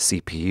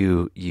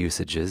CPU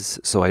usages.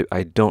 So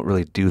I don't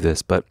really do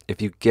this, but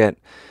if you get,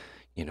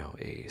 you know,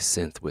 a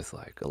synth with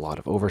like a lot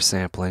of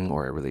oversampling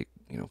or a really,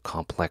 you know,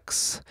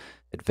 complex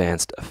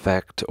advanced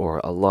effect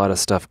or a lot of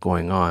stuff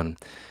going on,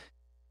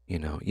 you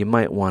know, you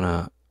might want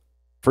to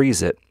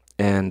freeze it,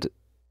 and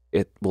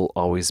it will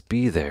always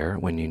be there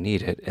when you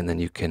need it, and then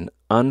you can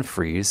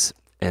unfreeze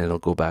and it'll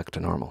go back to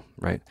normal,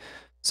 right?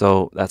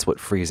 So that's what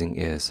freezing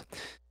is.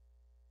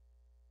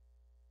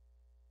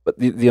 But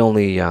the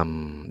only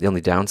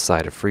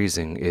downside of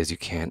freezing is you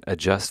can't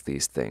adjust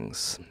these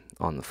things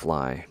on the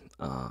fly.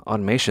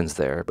 Automation's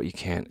there, but you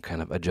can't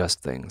kind of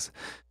adjust things.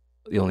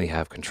 You only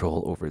have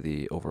control over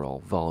the overall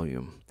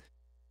volume.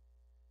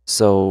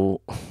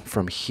 So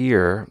from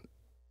here,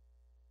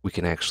 we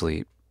can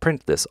actually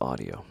print this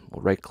audio.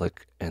 We'll right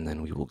click and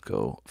then we will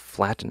go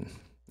flatten.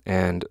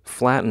 And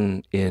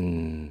flatten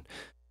in,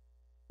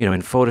 you know,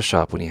 in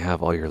Photoshop, when you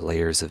have all your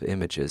layers of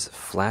images,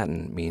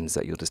 flatten means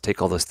that you'll just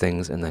take all those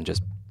things and then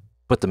just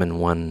put them in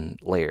one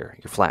layer.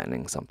 You're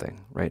flattening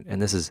something, right?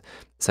 And this is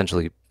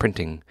essentially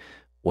printing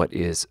what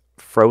is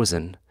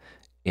frozen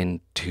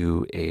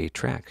into a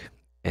track.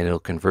 And it'll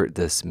convert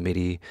this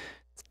MIDI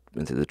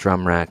into the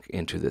drum rack,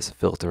 into this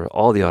filter,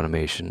 all the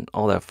automation,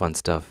 all that fun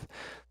stuff,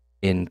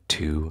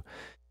 into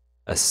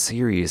a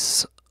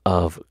series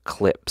of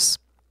clips.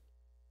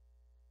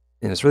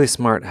 And it's really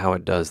smart how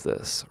it does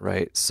this,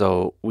 right?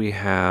 So we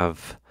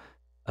have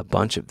a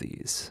bunch of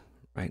these,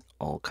 right?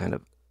 All kind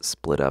of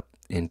split up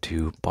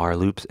into bar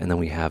loops, and then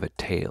we have a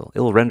tail.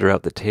 It'll render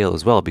out the tail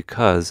as well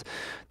because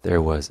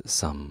there was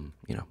some,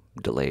 you know,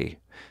 delay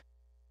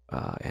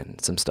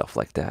and some stuff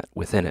like that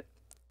within it.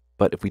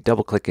 But if we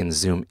double click and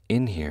zoom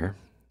in here,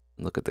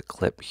 look at the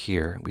clip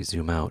here, we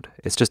zoom out,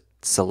 it's just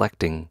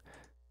selecting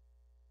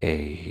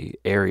a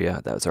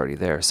area that was already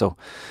there. So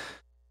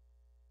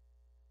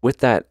with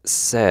that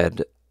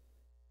said,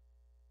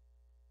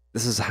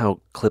 this is how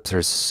clips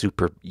are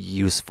super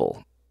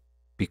useful,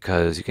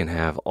 because you can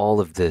have all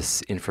of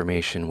this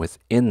information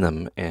within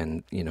them,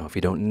 and, you know, if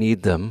you don't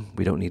need them,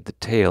 we don't need the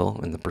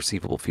tail in the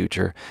perceivable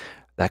future,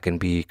 that can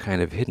be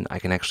kind of hidden. I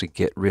can actually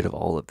get rid of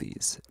all of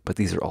these, but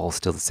these are all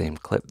still the same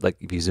clip. Like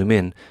if you zoom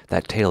in,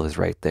 that tail is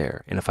right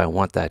there. And if I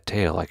want that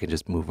tail, I can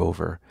just move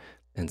over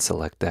and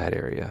select that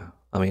area.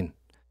 I mean,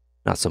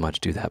 not so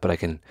much do that, but I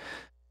can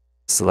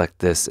select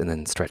this and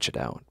then stretch it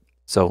out.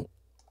 So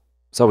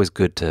it's always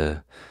good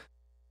to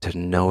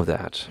know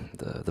that,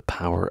 the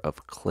power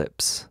of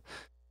clips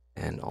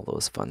and all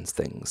those fun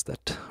things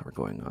that are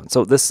going on.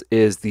 So this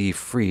is the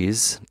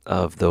freeze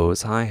of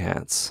those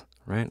hi-hats,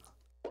 right?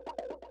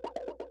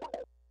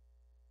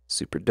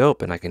 Super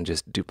dope, and I can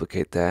just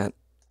duplicate that,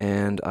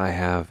 and I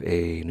have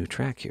a new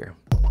track here.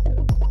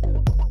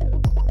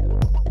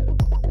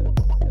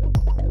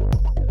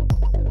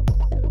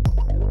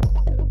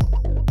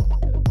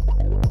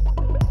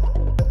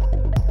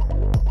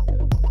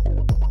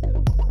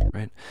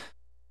 Right?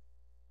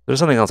 There's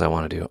something else I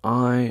want to do.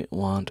 I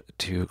want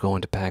to go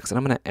into packs, and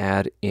I'm going to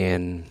add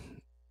in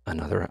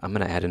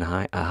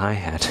a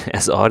hi-hat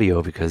as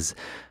audio, because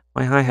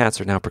my hi-hats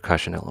are now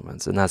percussion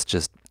elements, and that's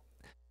just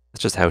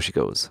how she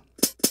goes.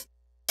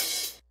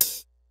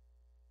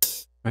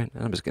 Right,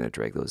 and I'm just going to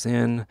drag those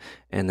in,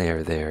 and they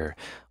are there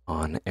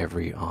on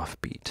every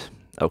offbeat.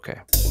 Okay,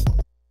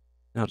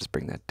 now I'll just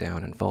bring that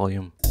down in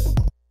volume.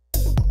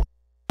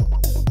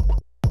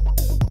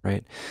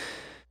 Right,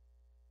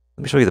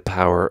 let me show you the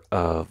power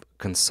of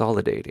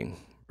consolidating.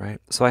 Right,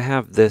 so I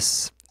have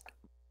this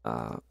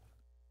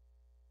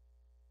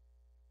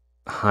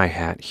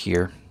hi-hat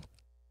here.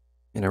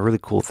 And a really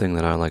cool thing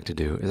that I like to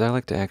do is I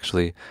like to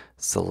actually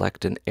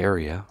select an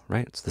area,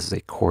 right? So this is a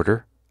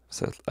quarter.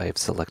 So I have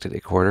selected a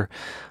quarter.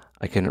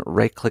 I can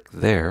right click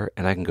there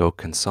and I can go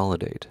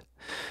consolidate.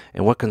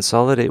 And what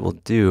consolidate will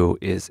do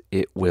is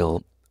it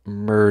will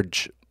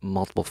merge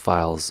multiple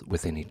files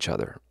within each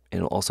other. And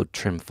it'll also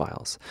trim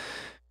files.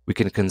 We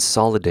can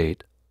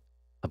consolidate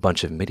a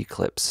bunch of MIDI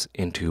clips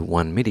into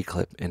one MIDI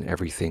clip, and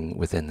everything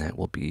within that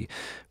will be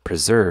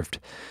preserved.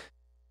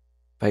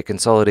 If I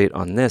consolidate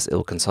on this, it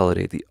will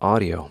consolidate the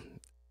audio,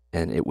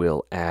 and it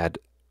will add,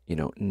 you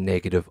know,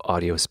 negative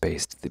audio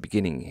space to the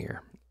beginning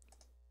here.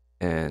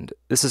 And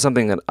this is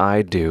something that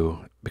I do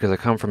because I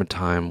come from a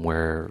time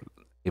where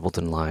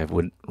Ableton Live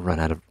would run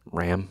out of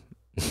RAM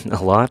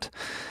a lot.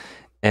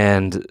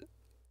 And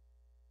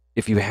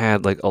if you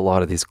had like a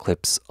lot of these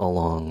clips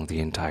along the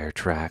entire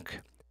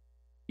track,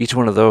 each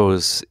one of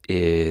those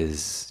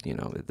is, you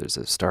know, there's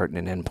a start and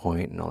an end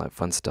point and all that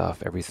fun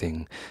stuff.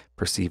 Everything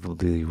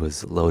perceivably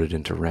was loaded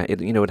into RAM. It,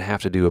 you know, it would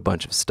have to do a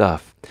bunch of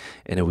stuff,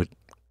 and it would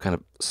kind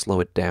of slow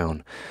it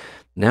down.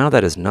 Now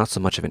that is not so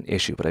much of an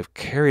issue, but I've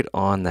carried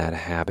on that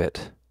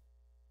habit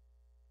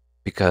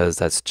because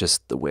that's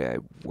just the way I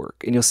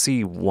work. And you'll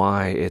see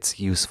why it's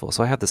useful.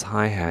 So I have this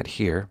hi-hat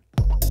here,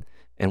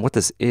 And what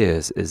this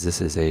is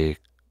the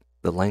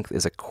length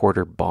is a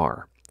quarter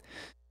bar,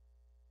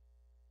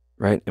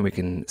 right? And we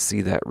can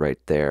see that right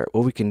there.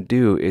 What we can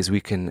do is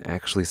we can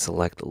actually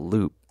select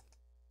loop,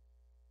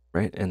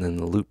 right? And then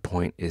the loop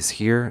point is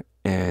here,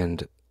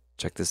 and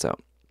check this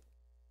out.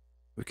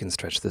 We can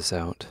stretch this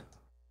out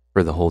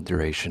for the whole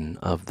duration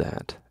of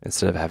that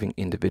instead of having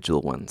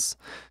individual ones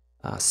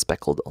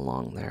speckled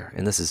along there.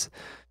 And this is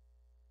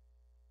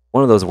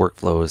one of those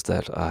workflows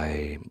that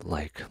I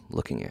like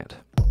looking at,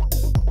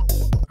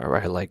 or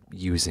I like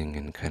using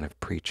and kind of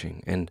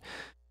preaching. And,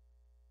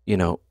 you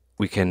know,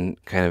 we can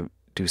kind of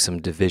do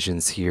some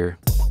divisions here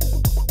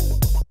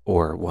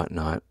or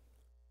whatnot.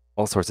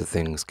 All sorts of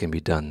things can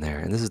be done there.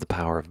 And this is the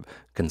power of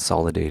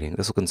consolidating.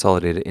 This will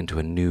consolidate it into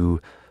a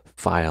new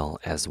file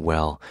as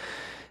well.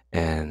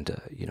 And,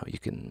 you know, you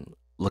can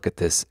look at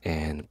this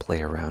and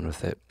play around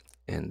with it.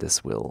 And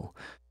this will,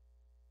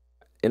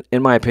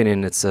 in my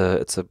opinion, it's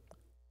a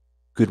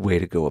good way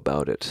to go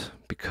about it,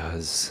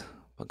 because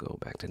I'll go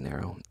back to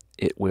narrow.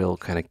 It will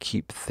kind of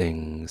keep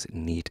things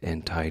neat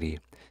and tidy.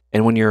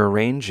 And when you're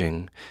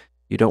arranging,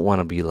 you don't want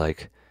to be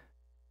like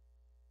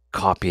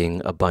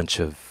copying a bunch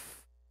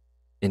of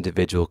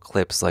individual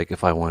clips. Like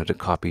if I wanted to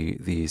copy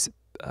these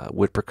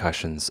wood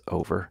percussions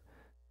over,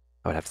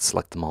 I would have to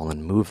select them all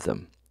and move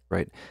them,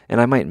 right?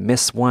 And I might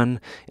miss one,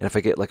 and if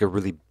I get like a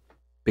really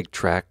big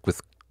track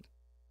with,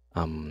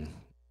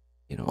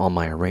 you know, all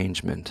my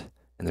arrangement,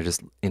 and they're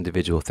just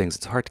individual things,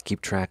 it's hard to keep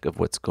track of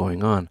what's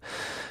going on.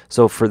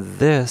 So for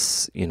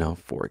this, you know,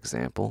 for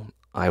example,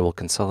 I will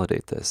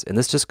consolidate this, and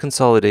this just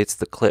consolidates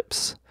the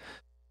clips,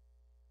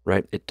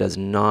 right? It does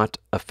not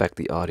affect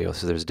the audio.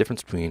 So there's a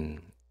difference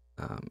between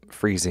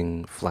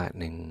freezing,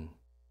 flattening,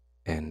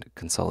 and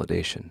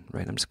consolidation,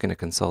 right? I'm just going to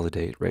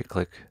consolidate, right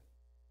click,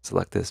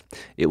 select this.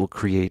 It will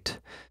create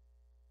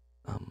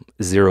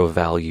zero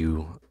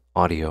value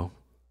audio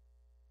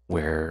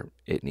where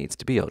it needs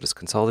to be. I'll just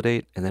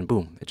consolidate, and then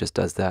boom, it just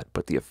does that,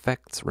 but the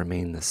effects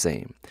remain the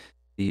same.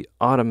 The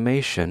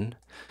automation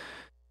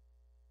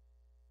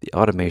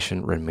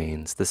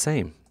remains the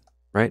same,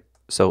 right?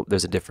 So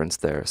there's a difference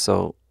there.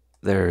 So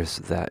there's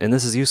that. And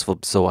this is useful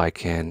so I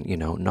can, you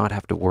know, not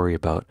have to worry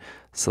about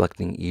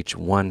selecting each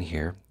one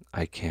here.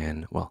 I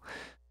can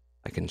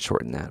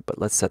shorten that, but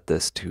let's set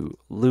this to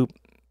loop,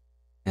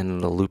 and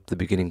it'll loop the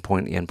beginning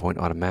point and the end point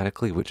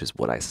automatically, which is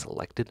what I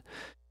selected.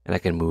 And I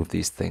can move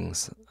these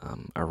things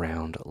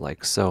around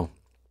like so.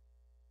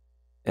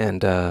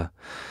 And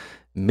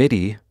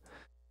MIDI,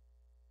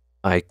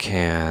 I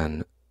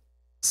can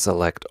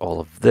select all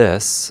of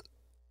this,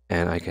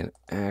 and I can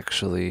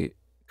actually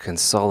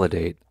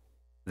consolidate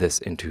this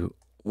into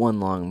one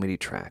long MIDI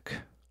track,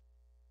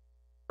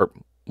 or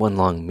one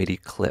long MIDI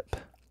clip.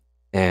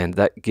 And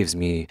that gives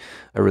me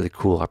a really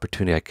cool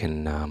opportunity. I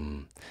can,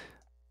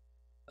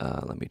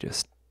 let me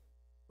just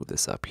move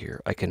this up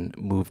here. I can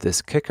move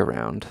this kick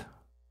around,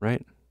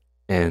 right?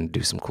 And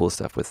do some cool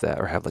stuff with that,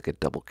 or have like a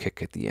double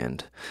kick at the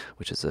end,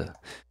 which is a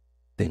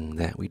thing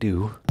that we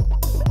do.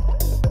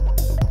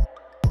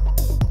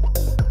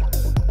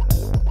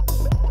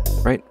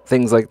 Right?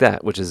 Things like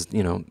that, which is,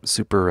 you know,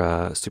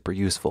 super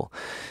useful.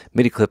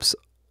 MIDI clips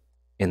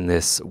in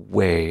this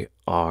way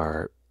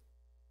are,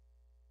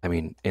 I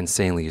mean,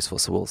 insanely useful.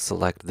 So we'll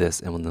select this,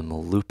 and then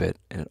we'll loop it,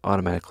 and it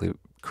automatically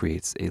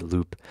creates a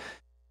loop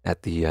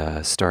at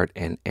the start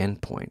and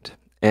end point.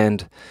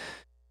 And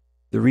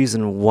the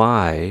reason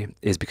why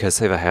is because,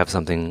 say if I have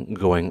something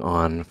going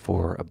on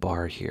for a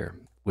bar here,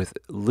 with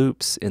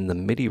loops in the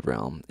MIDI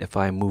realm, if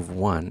I move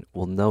one,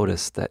 we'll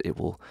notice that it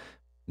will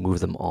move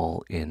them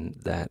all in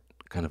that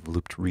kind of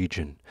looped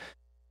region.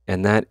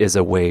 And that is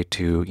a way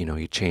to, you know,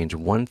 you change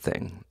one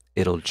thing,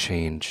 it'll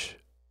change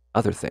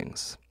other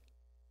things,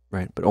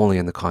 right? But only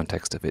in the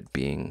context of it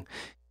being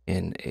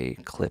in a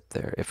clip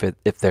there.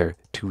 If they're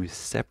two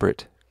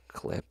separate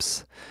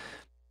clips,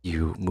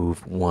 you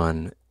move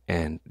one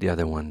and the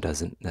other one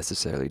doesn't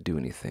necessarily do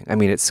anything. I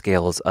mean, it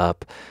scales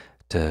up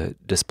to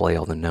display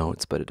all the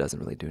notes, but it doesn't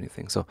really do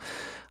anything. So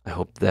I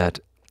hope that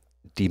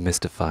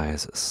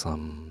demystifies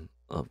some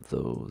of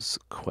those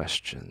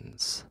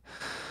questions.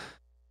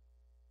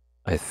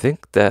 I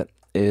think that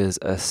is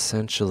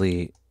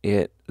essentially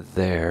it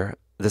there.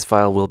 This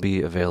file will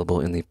be available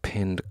in the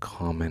pinned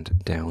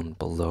comment down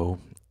below.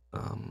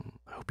 I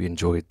hope you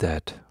enjoyed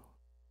that,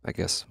 I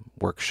guess,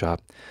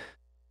 workshop.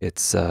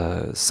 It's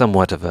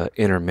somewhat of an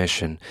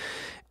intermission.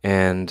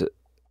 And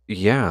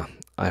yeah,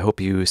 I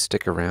hope you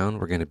stick around.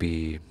 We're going to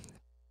be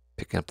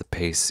picking up the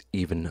pace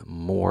even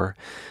more.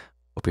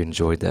 Hope you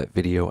enjoyed that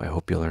video. I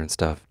hope you learned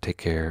stuff. Take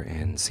care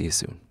and see you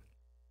soon.